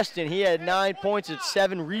Blake Preston. He had 9 points and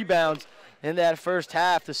 7 rebounds in that first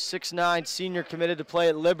half. The 6'9" senior committed to play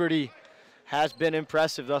at Liberty has been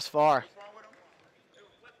impressive thus far.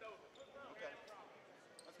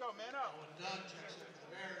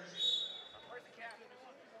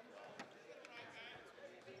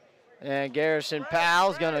 And Garrison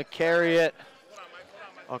Powell's going to carry it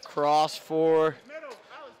across for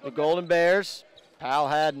the Golden Bears. Powell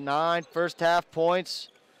had 9 first half points.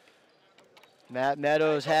 Matt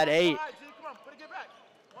Meadows had 8.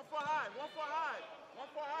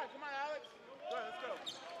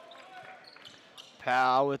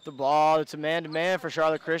 Powell with the ball. It's a man-to-man for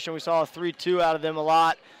Charlotte Christian. We saw a 3-2 out of them a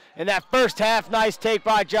lot in that first half. Nice take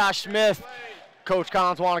by Josh Smith. Coach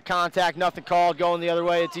Collins wanted contact, nothing called, going the other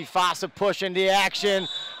way. It's Ifasa pushing the action.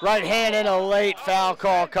 Right hand and a late foul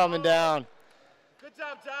call coming down. Good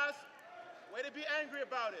job, Josh. Way to be angry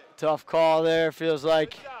about it. Tough call there. Feels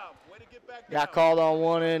like got called on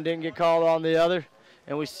one end, didn't get called on the other.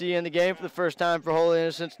 And we see in the game for the first time for Holy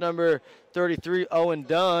Innocents, number 33, Owen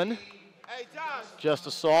Dunn. Hey, Josh. Just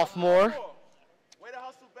a sophomore.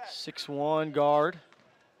 6'1" guard.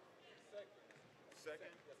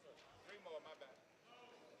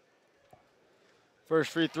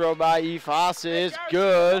 First free throw by Ifasa is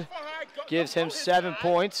good. Gives him 7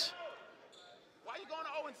 points. Why are you going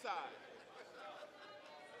to Owen's side?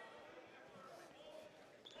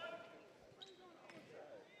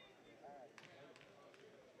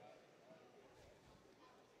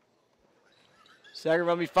 Second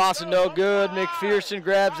from Ifasa, no good. McPherson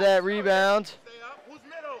grabs that rebound.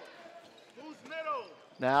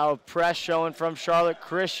 Now a press showing from Charlotte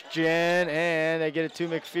Christian, and they get it to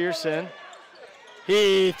McPherson.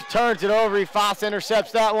 He turns it over. Ifasa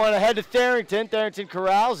intercepts that one ahead to Tharrington. Tharrington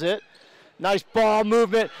corrals it. Nice ball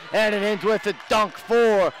movement, and it ends with a dunk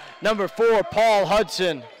for number 4, Paul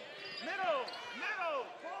Hudson.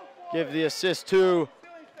 Give the assist to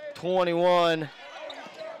 21.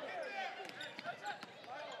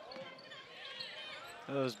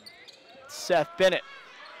 That was Seth Bennett.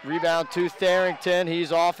 Rebound to Tharrington.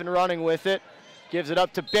 He's off and running with it. Gives it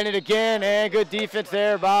up to Bennett again, and good defense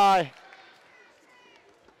there by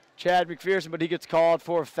Chad McPherson, but he gets called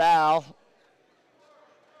for a foul.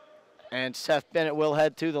 And Seth Bennett will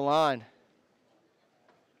head to the line.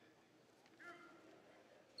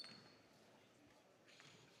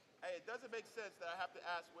 Hey, it doesn't make sense that I have to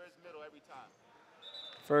ask where's middle every time.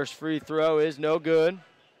 First free throw is no good.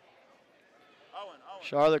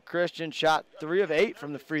 Charlotte Christian shot 3 of 8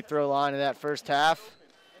 from the free throw line in that first half.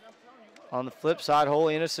 On the flip side,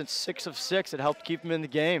 Holy Innocents 6 of 6. It helped keep them in the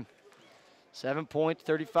game. 7 points,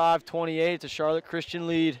 35-28. It's a Charlotte Christian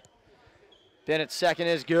lead. Bennett's second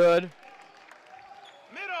is good.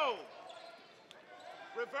 Middle.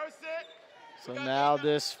 Reverse it. So now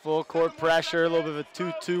this full court pressure, a little bit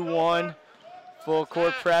of a 2-2-1. Full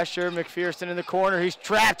court pressure. McPherson in the corner. He's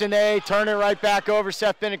trapped, and they turn it right back over.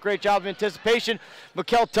 Seth Bennett, great job of anticipation.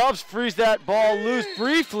 Mikkel Tubbs frees that ball loose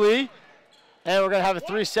briefly, and we're going to have a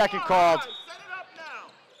 3-second called.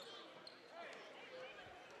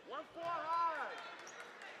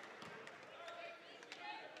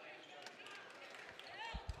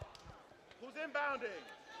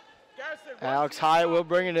 Alex Hyatt will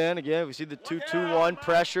bring it in. Again, we see the 2-2-1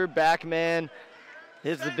 pressure. Back man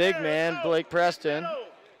is the big man, Blake Preston.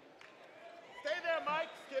 Stay there, Mike.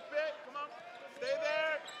 Skip it. Come on. Stay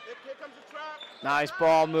there. Here comes the trap. Nice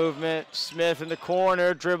ball movement. Smith in the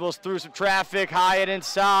corner, dribbles through some traffic. Hyatt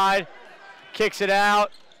inside, kicks it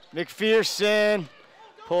out. McPherson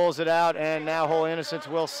pulls it out, and now Holy Innocents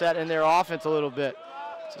will set in their offense a little bit.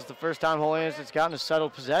 This is the first time Holy Innocents gotten a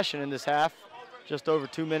settled possession in this half. Just over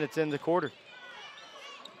 2 minutes in the quarter.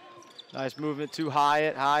 Nice movement to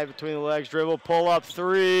Hyatt. Hyatt between the legs, dribble, pull up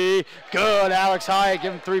 3. Good, Alex Hyatt,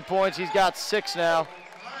 give him 3 points. He's got 6 now.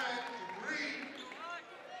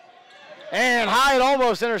 And Hyatt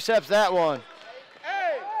almost intercepts that one.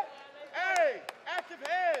 Hey, active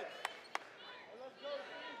heads.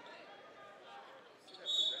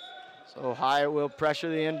 So Hyatt will pressure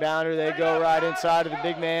the inbounder. They go right inside of the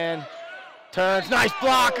big man. Turns, nice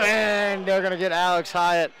block, and they're going to get Alex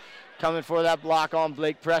Hyatt coming for that block on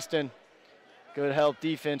Blake Preston. Good help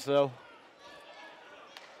defense, though.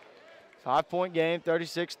 5-point game,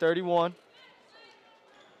 36-31.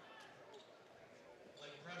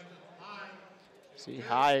 See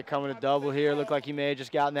Hyatt coming to double here. Looked like he may have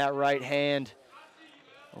just gotten that right hand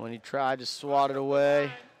when he tried to swat it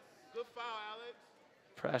away.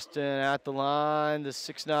 Preston at the line. The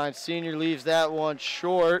 6'9" senior leaves that one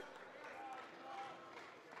short.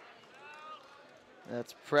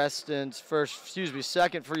 That's Preston's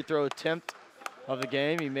second free throw attempt of the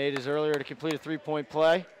game. He made his earlier to complete a 3-point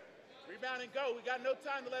play. Rebound and go. We got no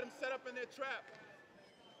time to let them set up in their trap.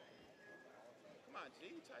 Come on, G.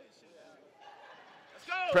 Tie your shit out. Let's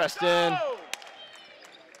go. Preston let's go.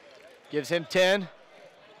 Gives him 10.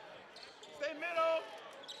 Stay middle.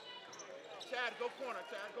 Chad, go corner.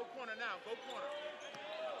 Chad, go corner now. Go corner.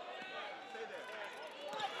 Stay there.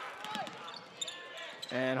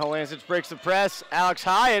 And Holansich breaks the press. Alex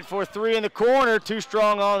Hyatt for 3 in the corner. Too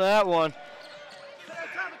strong on that one.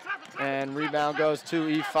 And rebound goes to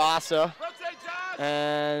Ifasa.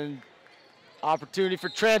 And opportunity for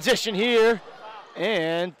transition here.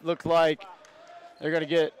 And looked like they're going to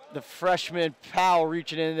get the freshman Powell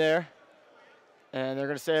reaching in there. And they're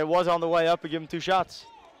going to say it was on the way up and give him 2 shots.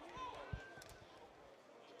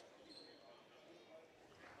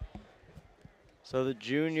 So the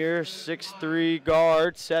junior 6'3"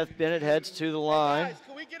 guard, Seth Bennett, heads to the line. Hey guys,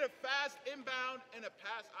 can we get a fast inbound and a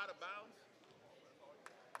pass out of bounds?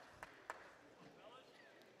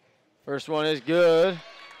 First one is good.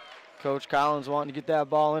 Coach Collins wanting to get that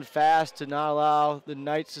ball in fast to not allow the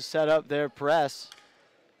Knights to set up their press.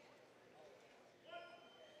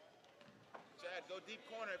 Chad, go deep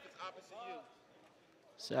corner if it's opposite you.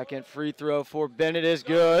 Second free throw for Bennett is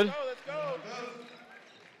good. Let's go.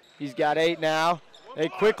 He's got 8 now. They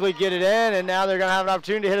quickly get it in, and now they're going to have an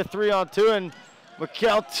opportunity to hit a 3-on-2, and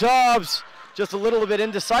Mikkel Tubbs just a little bit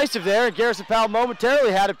indecisive there, and Garrison Powell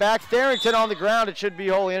momentarily had it back. Tharrington on the ground. It should be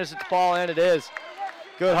Holy Innocents' ball, and it is.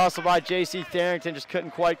 Good hustle by J.C. Tharrington. Just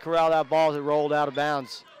couldn't quite corral that ball as it rolled out of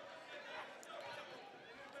bounds.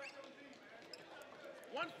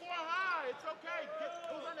 1-4 high. It's okay.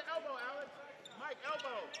 Who's on the elbow, Alex? Mike,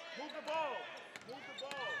 elbow. Move the ball. Move the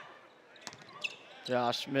ball.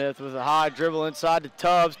 Josh Smith with a high dribble inside to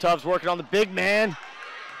Tubbs. Tubbs working on the big man.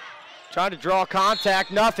 Trying to draw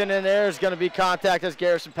contact, nothing, and there's going to be contact as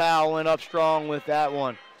Garrison Powell went up strong with that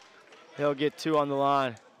one. He'll get 2 on the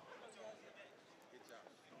line.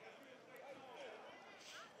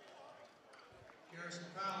 Garrison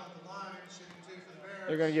Powell at the line, shooting 2 for the Bears.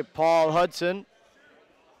 They're going to get Paul Hudson.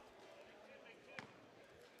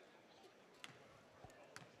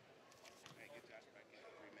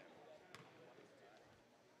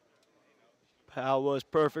 Powell was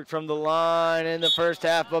perfect from the line in the first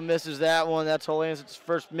half, but misses that one. That's Holansic's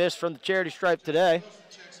first miss from the charity stripe today.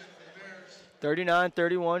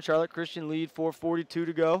 39-31, Charlotte Christian lead, 4:42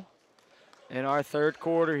 to go. In our third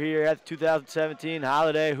quarter here at the 2017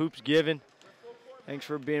 Holiday Hoopsgiving. Thanks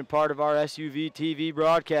for being part of our SUV TV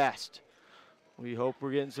broadcast. We hope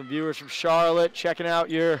we're getting some viewers from Charlotte checking out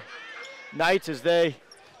your Knights as they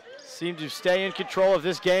seem to stay in control of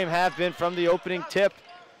this game, have been from the opening tip.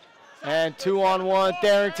 And 2-on-1,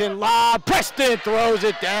 Tharrington lob. Preston throws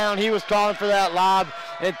it down. He was calling for that lob,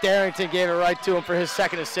 and Tharrington gave it right to him for his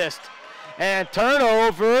second assist. And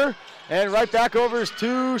turnover, and right back over as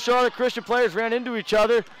 2 Charlotte Christian players ran into each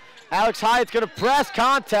other. Alex Hyatt's going to press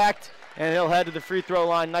contact, and he'll head to the free throw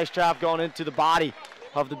line. Nice job going into the body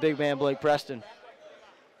of the big man, Blake Preston.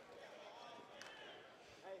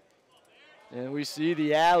 And we see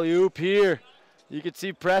the alley-oop here. You can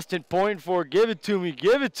see Preston pointing for, give it to me,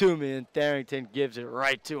 and Tharrington gives it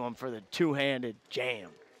right to him for the 2-handed jam.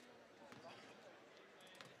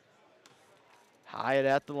 Hyatt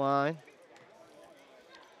at the line.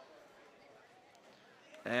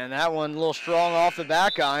 And that one a little strong off the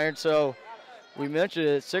back iron, so we mentioned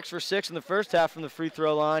it, 6 for 6 in the first half from the free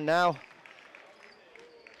throw line. Now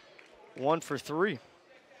 1 for 3.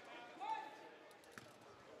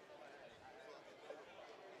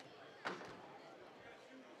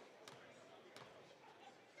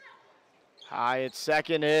 Hyatt's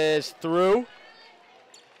second is through.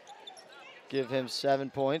 Give him 7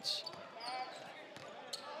 points.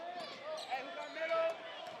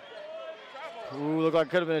 Ooh, looked like it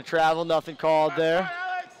could have been a travel. Nothing called there.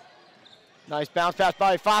 Nice bounce pass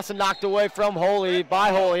by Fossa, knocked away from Holy by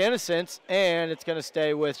Holy Innocents, and it's going to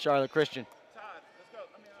stay with Charlotte Christian.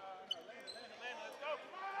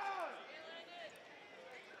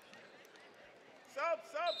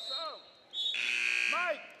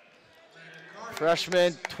 Mike.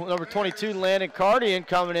 Freshman number 22, Landon Cardian,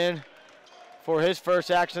 coming in for his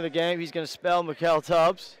first action of the game. He's going to spell Mikael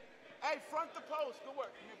Tubbs. Hey, front the post. Good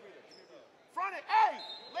work. Give me a breather. Front it. Hey,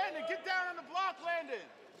 Landon, get down on the block, Landon.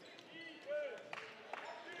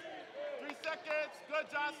 3 seconds.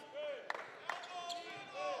 Good, Josh.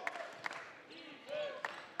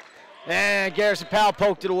 And Garrison Powell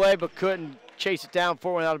poked it away, but couldn't chase it down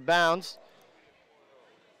before it went out of bounds.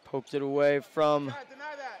 Poked it away from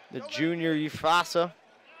the junior Ifasa,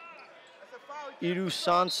 Idu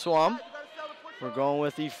Sanswam. We're going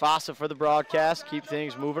with Ifasa for the broadcast. Keep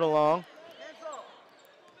things moving along.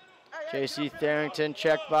 J.C. Tharrington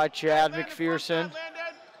checked by Chad McPherson.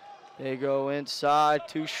 They go inside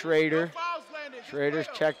to Schrader. Schrader's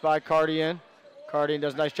checked by Cardian. Cardian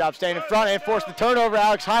does a nice job staying in front and forced the turnover.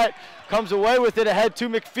 Alex Hyatt comes away with it ahead to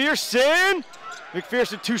McPherson.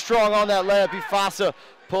 McPherson too strong on that layup. Ifasa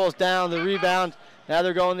pulls down the rebound. Now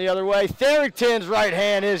they're going the other way. Tharrington's right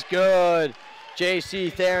hand is good.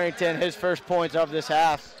 J.C. Tharrington, his first points of this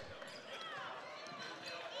half.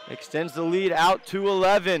 Extends the lead out to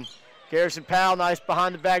 11. Garrison Powell, nice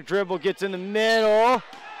behind the back dribble, gets in the middle.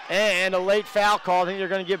 And a late foul call. I think they're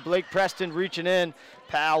going to get Blake Preston reaching in.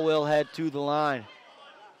 Powell will head to the line.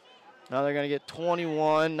 Now they're going to get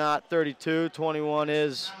 21, not 32. 21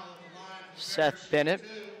 is Seth Bennett.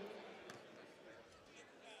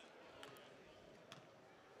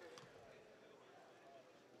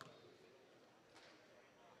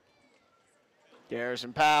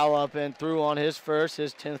 Garrison Powell up and through on his first,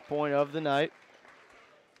 his 10th point of the night.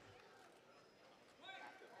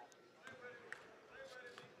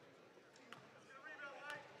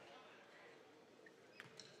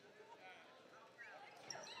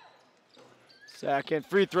 Second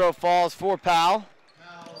free throw falls for Powell.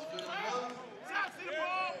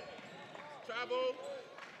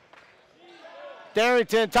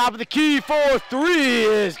 Darrington, top of the key for 3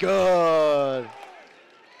 is good.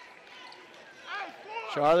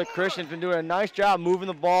 Charlotte Christian's been doing a nice job moving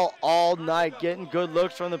the ball all night, getting good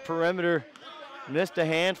looks from the perimeter. Missed a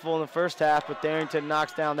handful in the first half, but Darrington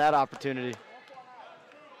knocks down that opportunity.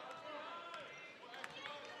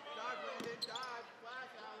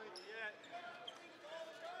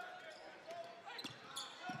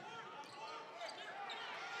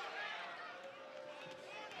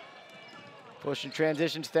 Pushing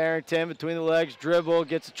transitions, Tharrington between the legs, dribble,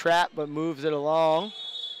 gets a trap, but moves it along.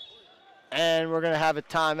 And we're going to have a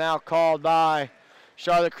timeout called by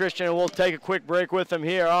Charlotte Christian, and we'll take a quick break with them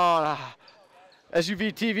here on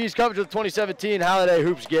SUV TV's coverage of the 2017 Holiday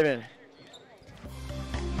Hoopsgiving.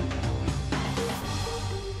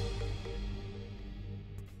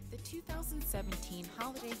 The 2017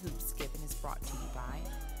 Holiday Hoopsgiving is brought to you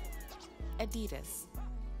by Adidas,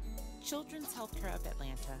 Children's Healthcare of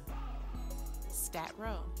Atlanta, Stat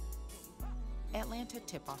Row, Atlanta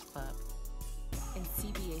Tip-Off Club, and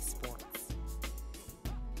CBA Sports.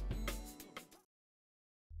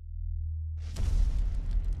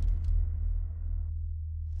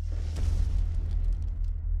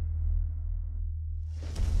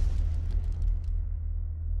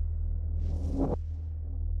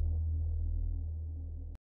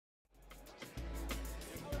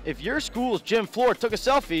 If your school's gym floor took a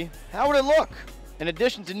selfie, how would it look? In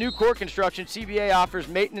addition to new court construction, CBA offers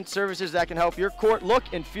maintenance services that can help your court look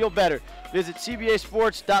and feel better. Visit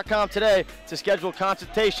cbasports.com today to schedule a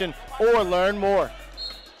consultation or learn more.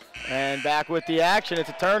 And back with the action, it's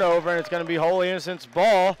a turnover, and it's going to be Holy Innocents'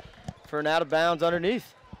 ball for an out of bounds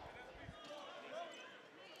underneath.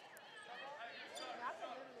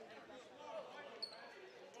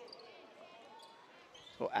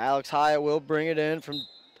 So Alex Hyatt will bring it in from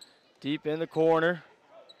deep in the corner.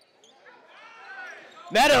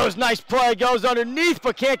 Meadows, nice play, goes underneath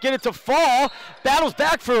but can't get it to fall. Battles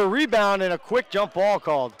back for a rebound and a quick jump ball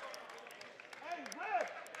called.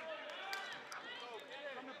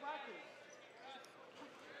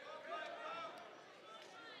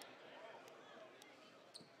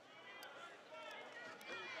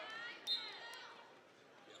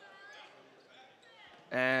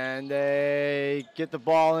 And they get the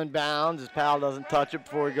ball in bounds as Powell doesn't touch it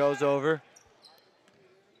before he goes over.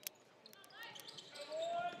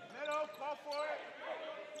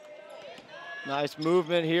 Nice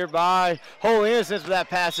movement here by Holy Innocents, but that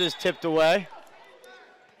pass is tipped away.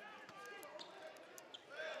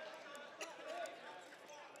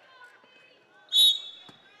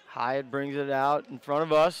 Hyatt brings it out in front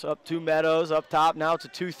of us, up to Meadows, up top. Now it's a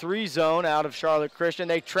 2-3 zone out of Charlotte Christian.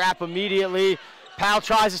 They trap immediately. Powell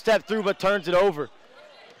tries to step through, but turns it over.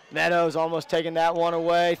 Meadows almost taking that one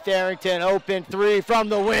away. Tharrington, open 3 from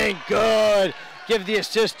the wing, good. give the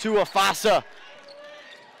assist to Afasa.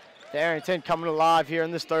 Darrington coming alive here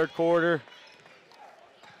in this third quarter.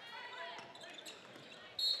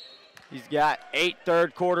 He's got 8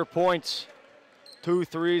 third quarter points, 2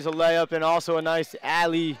 threes, a layup, and also a nice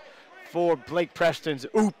alley for Blake Preston's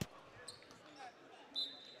oop.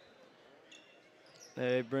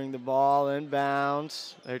 They bring the ball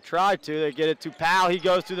inbounds. They try to, they get it to Powell. He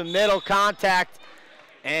goes through the middle, contact,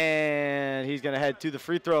 and he's gonna head to the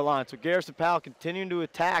free throw line. So Garrison Powell continuing to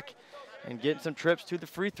attack and getting some trips to the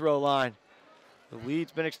free throw line. The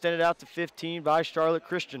lead's been extended out to 15 by Charlotte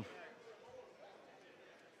Christian.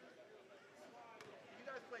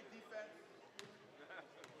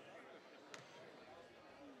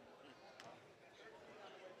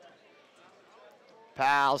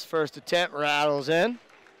 Powell's first attempt rattles in.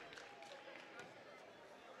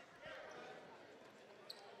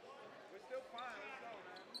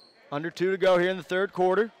 Under 2 to go here in the third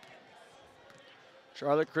quarter.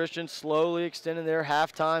 Charlotte Christian slowly extending their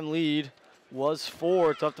halftime lead. Was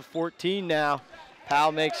 4, it's up to 14 now.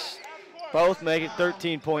 Powell makes both make it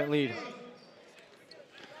 13-point lead.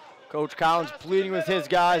 Coach Collins pleading with his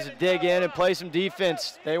guys to dig in and play some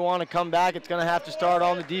defense. They want to come back. It's going to have to start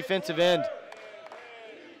on the defensive end.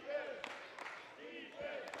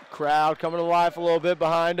 Crowd coming to life a little bit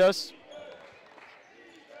behind us.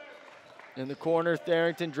 In the corner,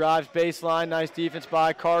 Tharrington drives baseline. Nice defense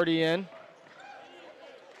by Cardian.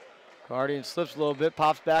 Cardian slips a little bit,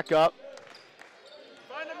 pops back up.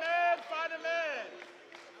 Find a man, find a man.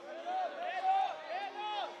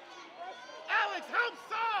 Alex, help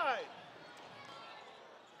side.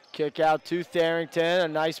 Kick out to Tharrington. A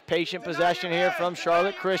nice patient possession here from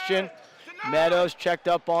Charlotte Christian. Meadows checked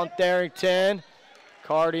up on Tharrington.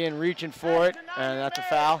 Cardian reaching for it, and that's a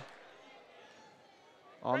foul.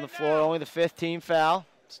 On the floor, only the 5th team foul.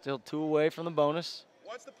 Still 2 away from the bonus.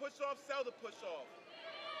 Wants the push off, sell the push off.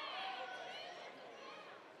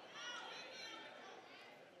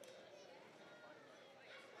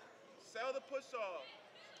 Sell the push off.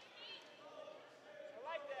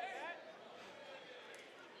 I like that,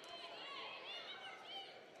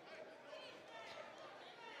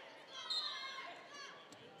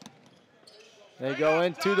 man. They go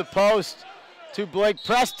into the post to Blake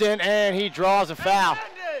Preston, and he draws a foul.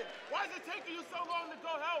 Why is it taking you so long to go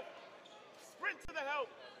help? Sprint to the help.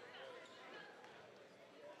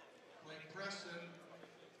 Blake Preston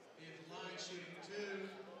is line shooting 2.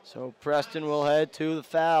 So Preston will head to the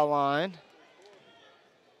foul line.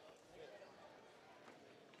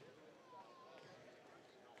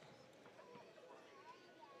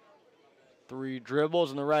 Three dribbles,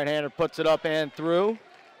 and the right-hander puts it up and through.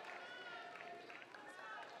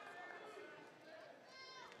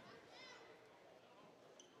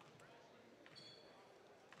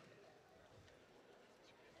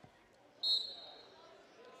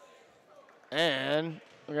 And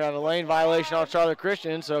we're going to have a lane violation on Charlotte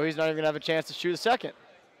Christian, so he's not even going to have a chance to shoot a second.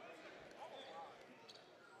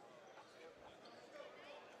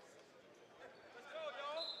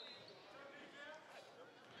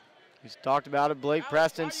 He's talked about it. Blake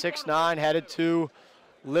Preston, 6'9", headed to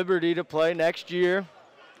Liberty to play next year.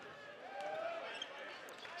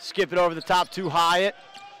 Skip it over the top to Hyatt.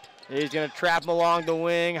 He's going to trap him along the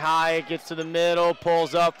wing. Hyatt gets to the middle,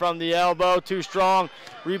 pulls up from the elbow, too strong.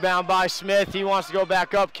 Rebound by Smith. He wants to go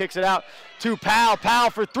back up, kicks it out to Powell. Powell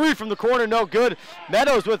for 3 from the corner, no good.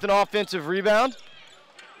 Meadows with an offensive rebound.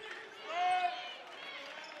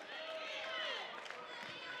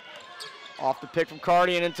 Off the pick from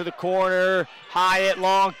Cardian into the corner. Hyatt,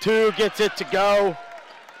 long 2, gets it to go.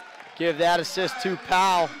 Give that assist to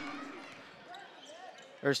Powell.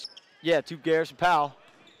 To Garrison Powell.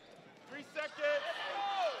 3 seconds.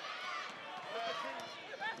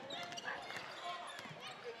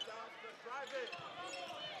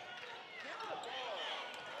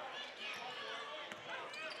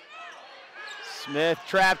 Smith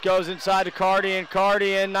trap goes inside to Cardian.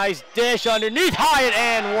 Cardian, nice dish underneath Hyatt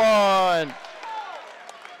and 1.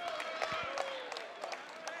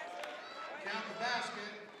 Count the basket.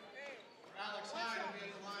 Alex Hyatt will be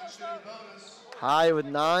at the line shooting bonus. Hyatt with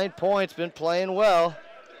 9 points, been playing well.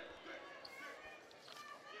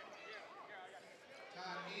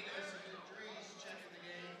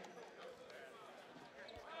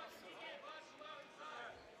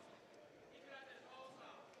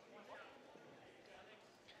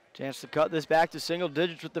 Chance to cut this back to single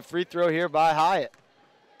digits with the free throw here by Hyatt.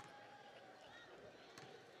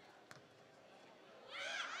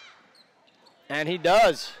 And he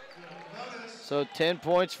does. So 10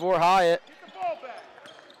 points for Hyatt.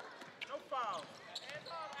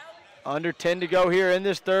 Under 10 to go here in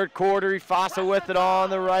this third quarter. Ifasa with it on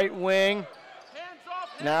the right wing.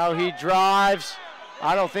 Now he drives.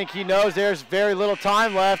 I don't think he knows there's very little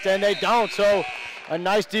time left, and they don't. So a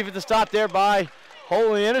nice defensive stop there by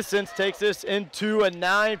Holy Innocents takes this into a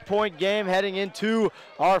 9-point game heading into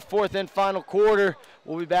our fourth and final quarter.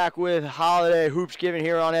 We'll be back with Holiday Hoopsgiving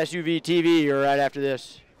here on SUV TV right after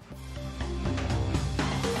this.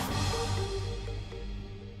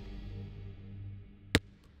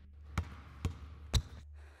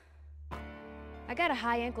 I got a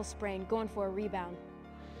high ankle sprain going for a rebound.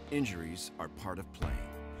 Injuries are part of playing.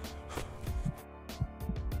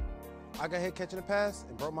 I got hit catching a pass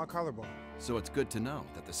and broke my collarbone. So it's good to know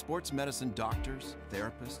that the sports medicine doctors,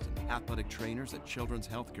 therapists, and athletic trainers at Children's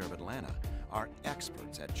Healthcare of Atlanta are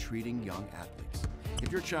experts at treating young athletes.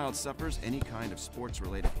 If your child suffers any kind of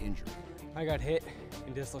sports-related injury, I got hit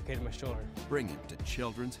and dislocated my shoulder. bring him to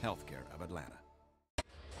Children's Healthcare of Atlanta.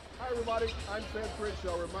 Hi everybody, I'm Sam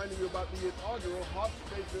Crenshaw reminding you about the inaugural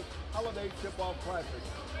Hoopsgiving Holiday Tip-Off Classic.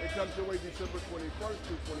 It comes your way December 21st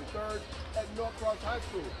through 23rd at Norcross High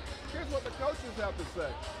School. Here's what the coaches have to say.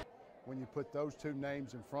 When you put those two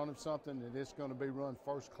names in front of something and it's going to be run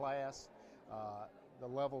first class, the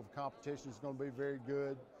level of competition is going to be very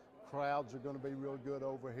good. Crowds are going to be real good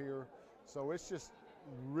over here. So it's just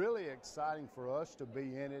really exciting for us to be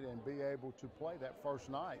in it and be able to play that first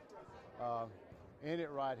night in it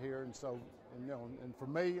right here. And so, and for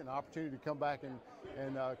me, an opportunity to come back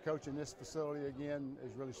and coach in this facility again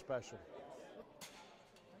is really special.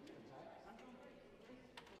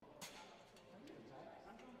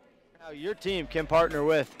 Now your team can partner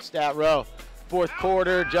with Stat Row. Fourth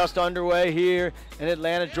quarter just underway here in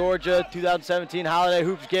Atlanta, Georgia, 2017 Holiday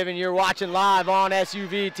Hoopsgiving. You're watching live on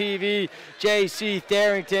SUV TV. J.C.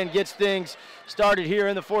 Tharrington gets things started here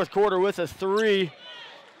in the fourth quarter with a 3.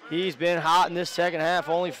 He's been hot in this second half,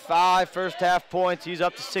 only 5 first half points. He's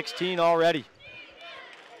up to 16 already.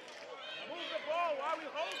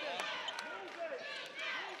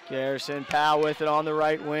 Garrison Powell with it on the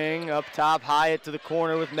right wing. Up top, Hyatt to the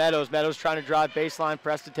corner with Meadows. Meadows trying to drive baseline.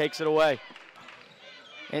 Preston takes it away.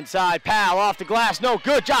 Inside, Powell off the glass. No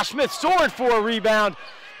good. Josh Smith soared for a rebound.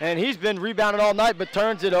 And he's been rebounded all night, but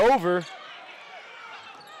turns it over.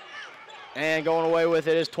 And going away with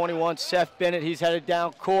it is 21, Seth Bennett. He's headed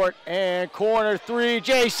down court. And corner 3,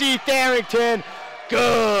 J.C. Tharrington.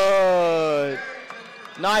 Good.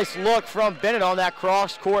 Nice look from Bennett on that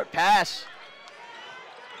cross-court pass.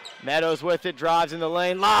 Meadows with it, drives in the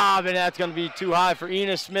lane, lob, and that's going to be too high for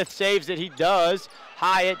Enos. Smith saves it, he does.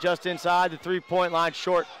 Hyatt just inside the three-point line,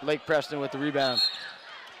 short. Lake Preston with the rebound.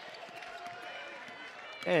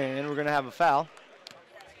 And we're going to have a foul.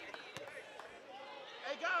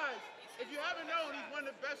 Hey guys, if you haven't known, he's one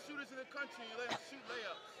of the best shooters in the country. You let him shoot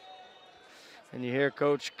layups. And you hear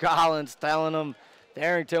Coach Collins telling him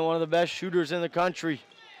Tharrington, one of the best shooters in the country.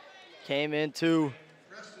 Came into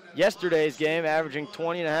yesterday's game, averaging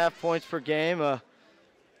 20.5 points per game. A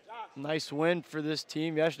nice win for this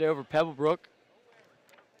team yesterday over Pebblebrook.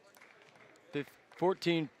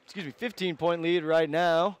 15-point lead right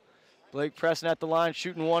now. Blake Preston at the line,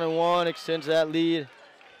 shooting 1-1, extends that lead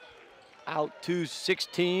out to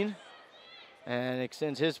 16, and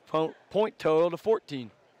extends his point total to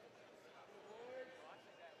 14.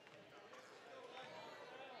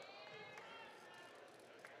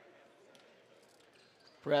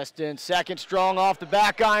 Preston, second strong off the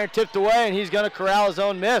back iron, tipped away, and he's going to corral his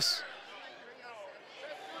own miss.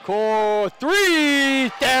 Core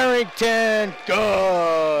 3, Tharrington,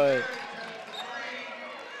 good.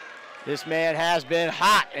 This man has been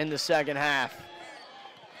hot in the second half.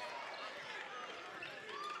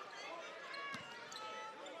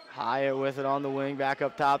 Hyatt with it on the wing, back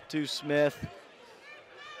up top to Smith.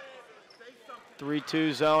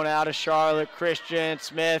 3-2 zone out of Charlotte. Christian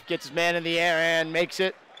Smith gets his man in the air and makes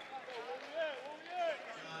it.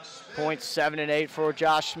 Points 7 and 8 for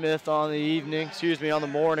Josh Smith on the evening, on the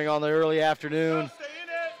morning, on the early afternoon.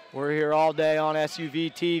 We're here all day on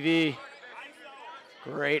SUV TV.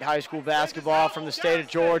 Great high school basketball from the state of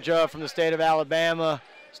Georgia, from the state of Alabama,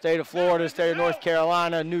 state of Florida, state of North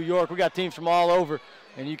Carolina, New York. We got teams from all over,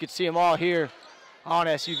 and you can see them all here on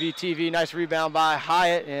SUV TV. Nice rebound by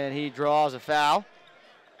Hyatt, and he draws a foul.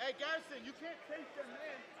 Hey, Garrison, you can't chase them, man.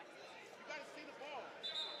 You got to see the ball.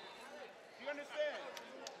 You understand?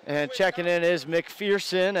 And checking in is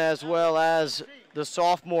McPherson, as well as the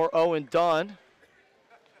sophomore Owen Dunn.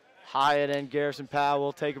 Hyatt and Garrison Powell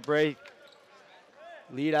will take a break.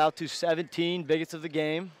 Lead out to 17, biggest of the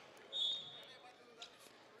game.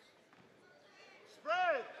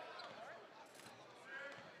 Spread.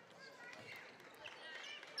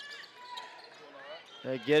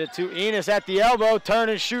 They get it to Enos at the elbow, turn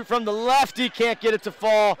and shoot from the left. He can't get it to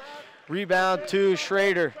fall. Rebound to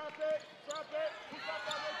Schrader.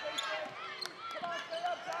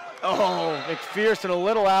 Oh, McPherson a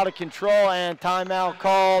little out of control, and timeout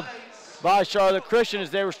called by Charlotte Christian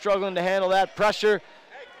as they were struggling to handle that pressure.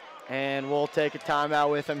 And we'll take a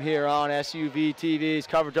timeout with them here on SUV TV's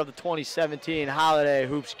coverage of the 2017 Holiday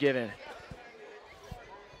Hoopsgiving.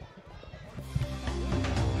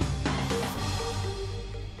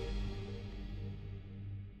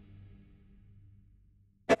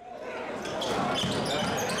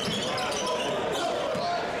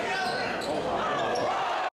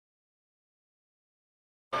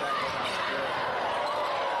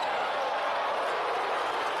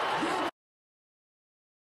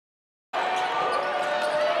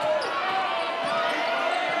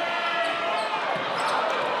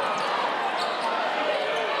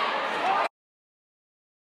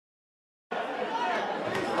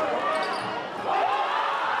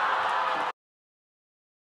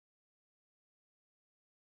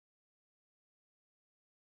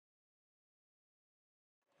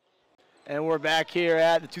 And we're back here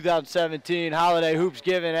at the 2017 Holiday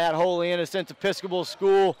Hoopsgiving at Holy Innocents Episcopal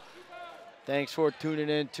School. Thanks for tuning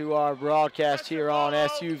in to our broadcast here on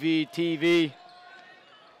SUV TV.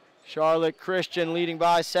 Charlotte Christian leading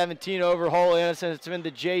by 17 over Holy Innocents. It's been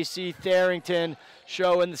the J.C. Tharrington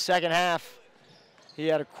show in the second half. He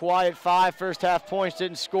had a quiet 5 first half points,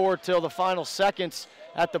 didn't score till the final seconds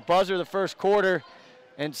at the buzzer of the first quarter.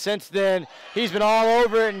 And since then, he's been all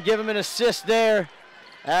over it and give him an assist there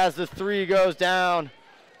as the 3 goes down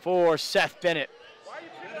for Seth Bennett.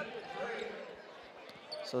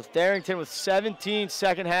 So Tharrington with 17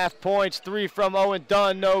 second half points, 3 from Owen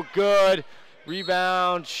Dunn, no good.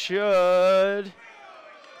 Rebound should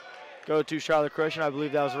go to Charlotte Christian. I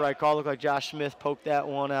believe that was the right call. Looked like Josh Smith poked that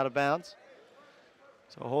one out of bounds.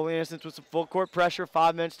 So Holy Innocents with some full court pressure,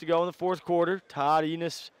 5 minutes to go in the fourth quarter. Todd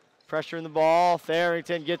Enos pressuring the ball.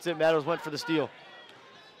 Tharrington gets it. Meadows went for the steal.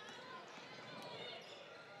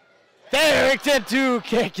 Tharrington too,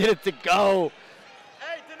 can't get it to go.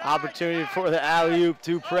 Opportunity for the alley-oop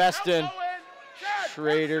to Preston.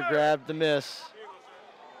 Schrader grabbed the miss.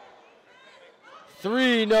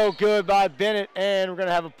 3 no good by Bennett, and we're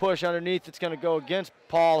gonna have a push underneath. It's gonna go against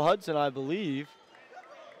Paul Hudson, I believe.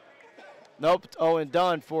 Nope, it's Owen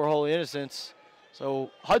Dunn for Holy Innocents.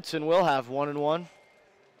 So Hudson will have 1 and 1.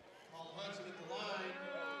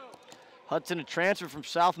 Hudson, a transfer from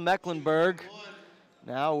South Mecklenburg.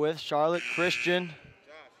 Now with Charlotte Christian.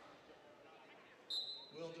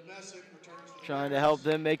 Trying to help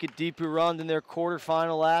them make a deeper run than their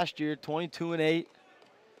quarterfinal last year, 22-8.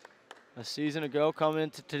 A season ago, coming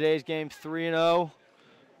into today's game 3-0.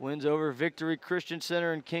 Wins over Victory Christian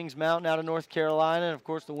Center and Kings Mountain out of North Carolina. And of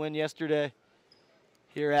course the win yesterday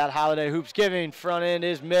here at Holiday Hoopsgiving. Front end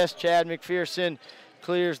is missed. Chad McPherson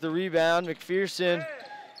clears the rebound. McPherson,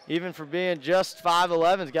 even for being just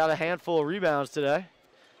 5'11", has got a handful of rebounds today.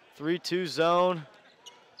 3-2 zone.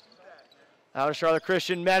 Out of Charlotte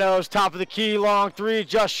Christian. Meadows, top of the key, long 3,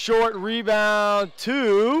 just short. Rebound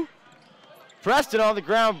to Preston on the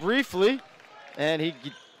ground briefly. And he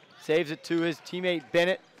saves it to his teammate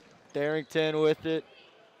Bennett. Tharrington with it.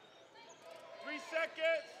 3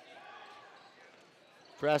 seconds.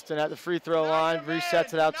 Preston at the free throw line,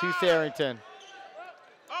 resets it out to Tharrington.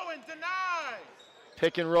 Owen denied.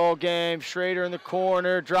 Pick and roll game, Schrader in the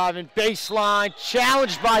corner, driving baseline,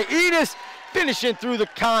 challenged by Enos, finishing through the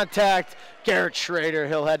contact. Garrett Schrader,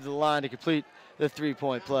 he'll head to the line to complete the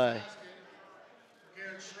 3-point play.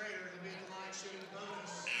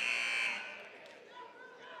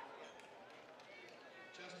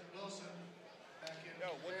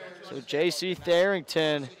 So J.C.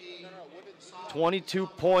 Tharrington, 22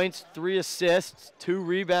 points, 3 assists, 2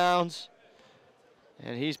 rebounds,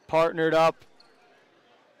 and he's partnered up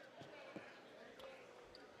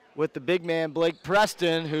with the big man Blake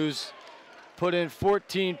Preston, who's put in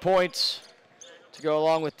 14 points to go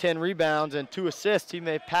along with 10 rebounds and 2 assists. He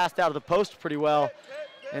may have passed out of the post pretty well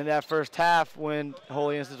in that first half when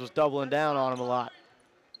Holy Innocents was doubling down on him a lot.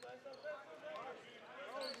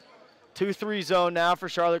 2-3 zone now for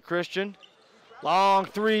Charlotte Christian. Long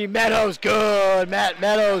 3, Meadows, good. Matt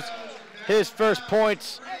Meadows, his first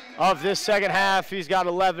points of this second half. He's got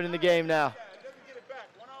 11 in the game now.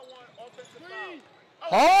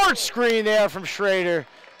 Hard screen there from Schrader.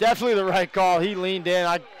 Definitely the right call. He leaned in.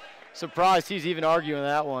 I'm surprised he's even arguing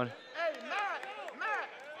that one. Hey, Matt,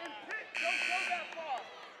 and pick, don't go that far.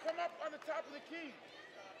 Come up on the top of the key.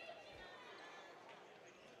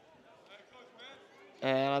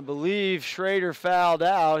 And I believe Schrader fouled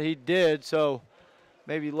out. He did, so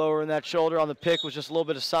maybe lowering that shoulder on the pick was just a little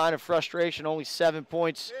bit of sign of frustration. Only 7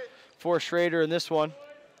 points for Schrader in this one.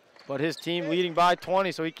 but his team leading by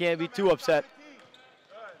 20, so he can't be too upset.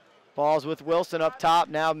 Ball's with Wilson up top.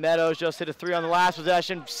 Now Meadows just hit a 3 on the last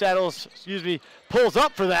possession. Settles, pulls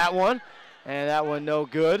up for that one, and that one no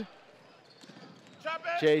good.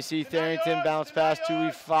 J.C. Tharrington bounce pass to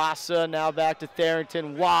Ifasa. Now back to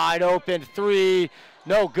Tharrington. Wide open 3.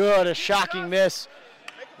 No good. A shocking miss.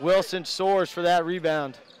 Wilson soars for that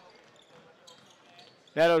rebound.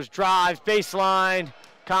 Meadows drives, baseline.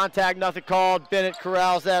 Contact, nothing called. Bennett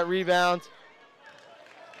corrals that rebound.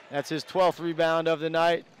 That's his 12th rebound of the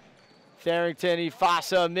night. Tharrington,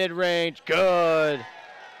 Ifasa, mid-range, good.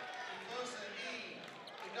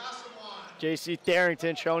 J.C.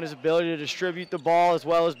 Tharrington showing his ability to distribute the ball as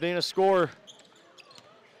well as being a scorer.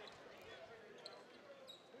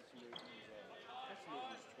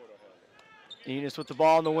 Enos with the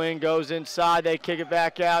ball in the wing, goes inside, they kick it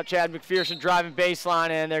back out. Chad McPherson driving baseline,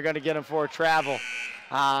 and they're going to get him for a travel.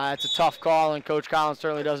 It's a tough call, and Coach Collins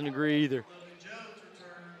certainly doesn't agree either.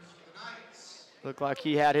 Looked like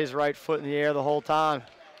he had his right foot in the air the whole time.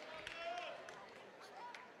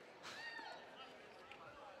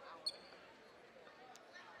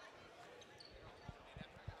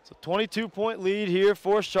 So 22-point lead here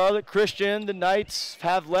for Charlotte Christian. The Knights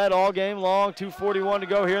have led all game long. 2:41 to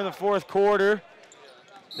go here in the fourth quarter.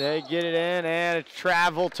 They get it in, and a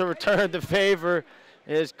travel to return the favor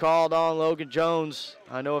is called on Logan Jones.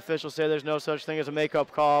 I know officials say there's no such thing as a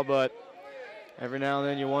makeup call, but every now and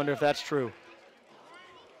then you wonder if that's true.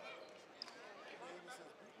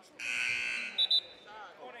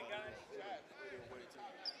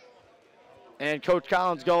 And Coach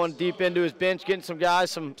Collins going deep into his bench, getting some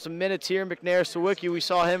guys some minutes here. McNair Sawicki, we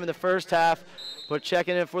saw him in the first half, but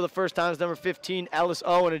checking in for the first time is number 15, Ellis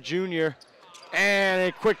Owen, a junior. And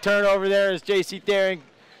a quick turnover there as J.C.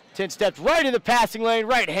 Tharrington steps right in the passing lane,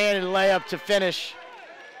 right-handed layup to finish.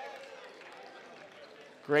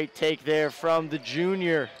 Great take there from the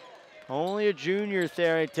junior. Only a junior,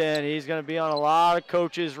 Tharrington. He's going to be on a lot of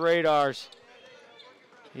coaches' radars.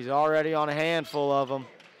 He's already on a handful of them.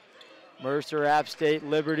 Mercer, App State,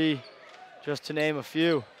 Liberty, just to name a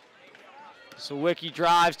few. Sawicki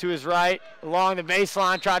drives to his right along the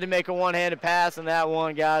baseline, tried to make a one-handed pass, and that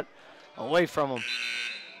one got away from him.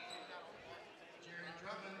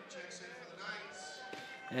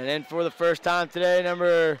 And then for the first time today,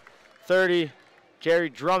 number 30, Jerry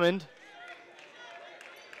Drummond.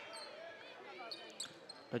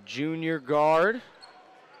 A junior guard.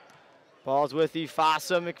 Ball's with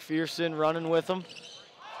Ifasa, McPherson running with him.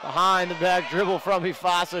 Behind the back dribble from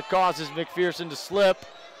Ifasa causes McPherson to slip.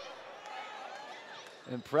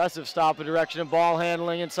 Impressive stop of direction and ball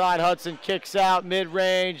handling inside. Hudson kicks out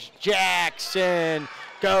mid-range. Jackson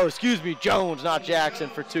goes, Jones, not Jackson,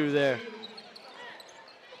 for 2 there.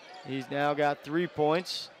 He's now got 3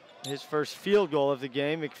 points. His first field goal of the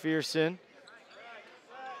game. McPherson.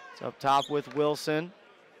 It's up top with Wilson.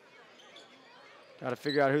 Got to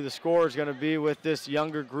figure out who the scorer is going to be with this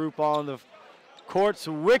younger group on the court.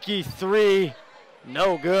 Sawicki 3,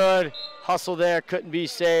 no good. Hustle there, couldn't be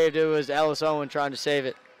saved. It was Ellis Owen trying to save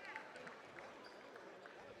it.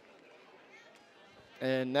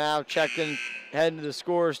 And now checking, heading to the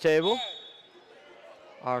scorer's table.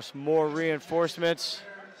 Are some more reinforcements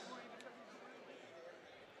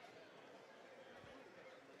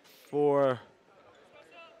for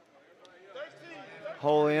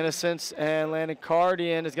Holy Innocents. And Landon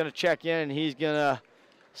Cardian is going to check in, and he's going to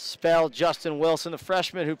spell Justin Wilson, the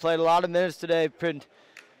freshman who played a lot of minutes today.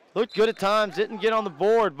 Looked good at times, didn't get on the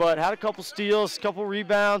board, but had a couple steals, couple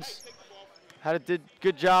rebounds. Did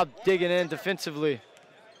good job digging in defensively.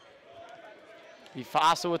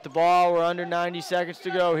 Ifasa with the ball. We're under 90 seconds to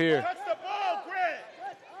go here. Touch the ball, Grant.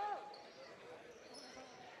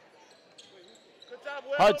 Good job,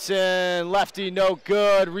 Will. Hudson, lefty, no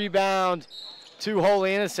good. Rebound to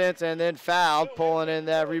Holy Innocents, and then fouled. Pulling in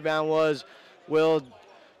that rebound was Will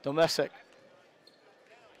Domesic.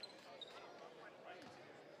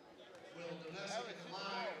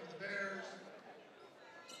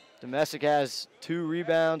 Domesic has 2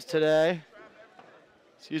 rebounds today.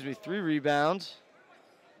 3 rebounds.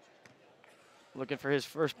 Looking for his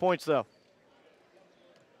first points, though.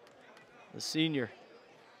 The senior.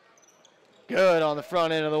 Good on the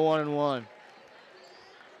front end of the 1-and-1.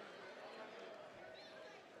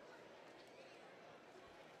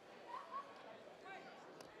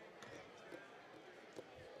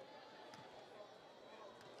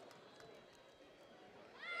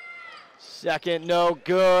 Second, no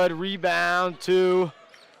good. Rebound to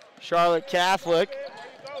Charlotte Catholic.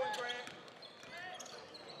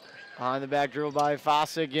 Behind the back dribble by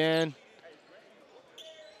Ifasa again.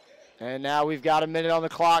 And now we've got a minute on the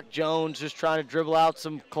clock. Jones just trying to dribble out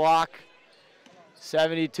some clock.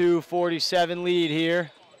 72-47 lead here.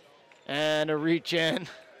 And a reach in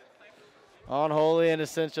on Holy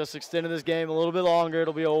Innocents, just extending this game a little bit longer.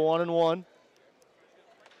 It'll be a 1-and-1.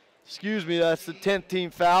 Excuse me, that's the 10th team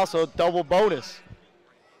foul, so double bonus.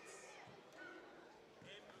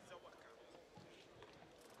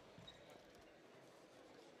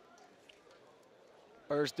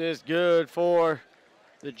 First is good for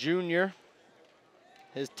the junior.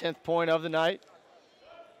 His 10th point of the night.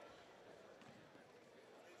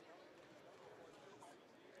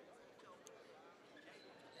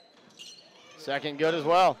 Second good as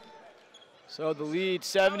well. So the lead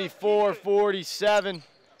 74-47.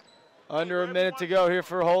 Under a minute to go here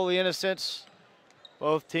for Holy Innocents.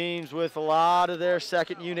 Both teams with a lot of their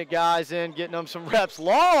second unit guys in, getting them some reps.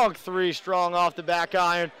 Long three, strong off the back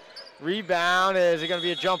iron. Rebound, is it going to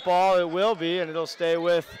be a jump ball? It will be, and it'll stay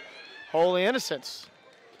with Holy Innocents.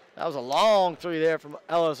 That was a long three there from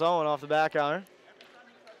Ellis Owen off the back iron.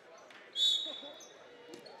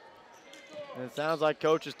 And it sounds like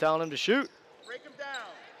coach is telling him to shoot.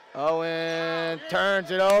 Owen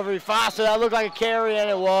turns it over. Foster, that looked like a carry, and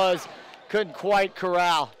it was. Couldn't quite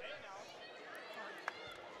corral.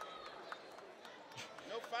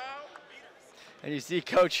 And you see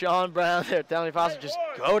Coach Sean Brown there telling Foster, just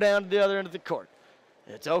go down to the other end of the court.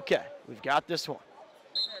 It's okay. We've got this one.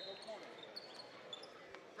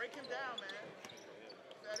 Break him down, man.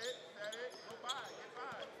 Set it. Go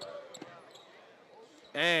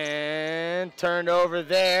by. And turned over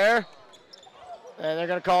there. And they're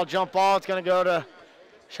going to call jump ball. It's going to go to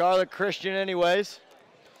Charlotte Christian anyways.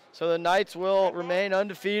 So the Knights will remain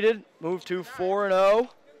undefeated, move to 4-0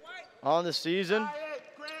 on the season.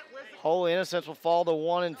 Holy Innocents will fall to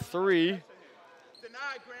 1-3.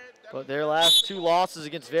 But their last two losses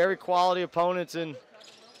against very quality opponents in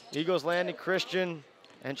Eagles Landing Christian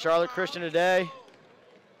and Charlotte Christian today.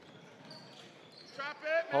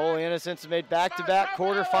 Holy Innocents have made back-to-back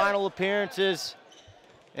quarterfinal appearances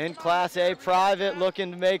in Class A private,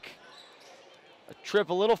 looking to make a trip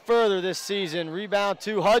a little further this season. Rebound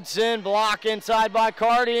to Hudson, block inside by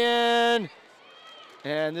Cardian.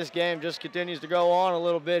 And this game just continues to go on a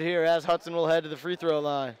little bit here as Hudson will head to the free throw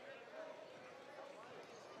line.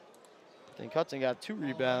 I think Hudson got 2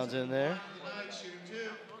 rebounds in there.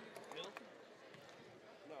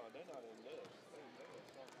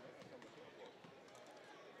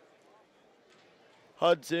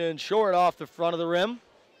 Hudson short off the front of the rim.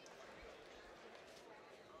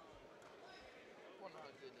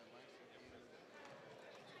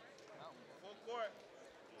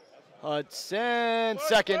 Hudson,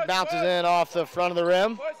 second, bounces in off the front of the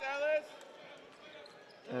rim.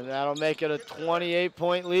 And that'll make it a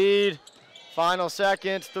 28-point lead. Final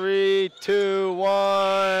seconds, 3, 2,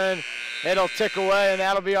 1. It'll tick away, and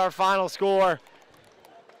that'll be our final score.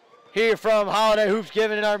 Here from Holiday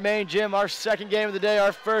Hoopsgiving in our main gym, our second game of the day,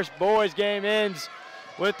 our first boys game ends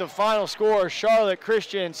with the final score. Charlotte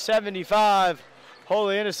Christian 75,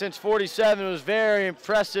 Holy Innocents 47. It was very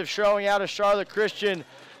impressive showing out of Charlotte Christian.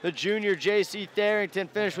 The junior J.C. Tharrington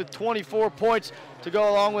finished with 24 points to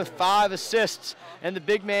go along with 5 assists. And the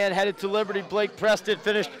big man headed to Liberty, Blake Preston,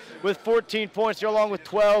 finished with 14 points to go along with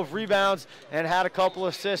 12 rebounds and had a couple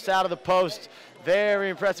assists out of the post. Very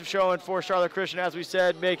impressive showing for Charlotte Christian, as we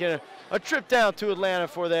said, making a trip down to Atlanta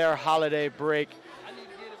for their holiday break.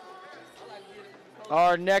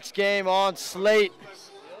 Our next game on slate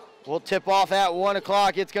will tip off at 1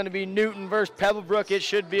 o'clock. It's going to be Newton versus Pebblebrook. It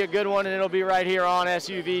should be a good one, and it'll be right here on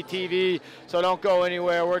SUV TV. So don't go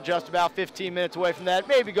anywhere. We're just about 15 minutes away from that.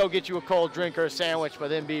 Maybe go get you a cold drink or a sandwich, but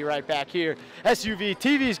then be right back here. SUV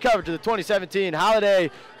TV's coverage of the 2017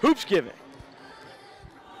 Holiday Hoopsgiving.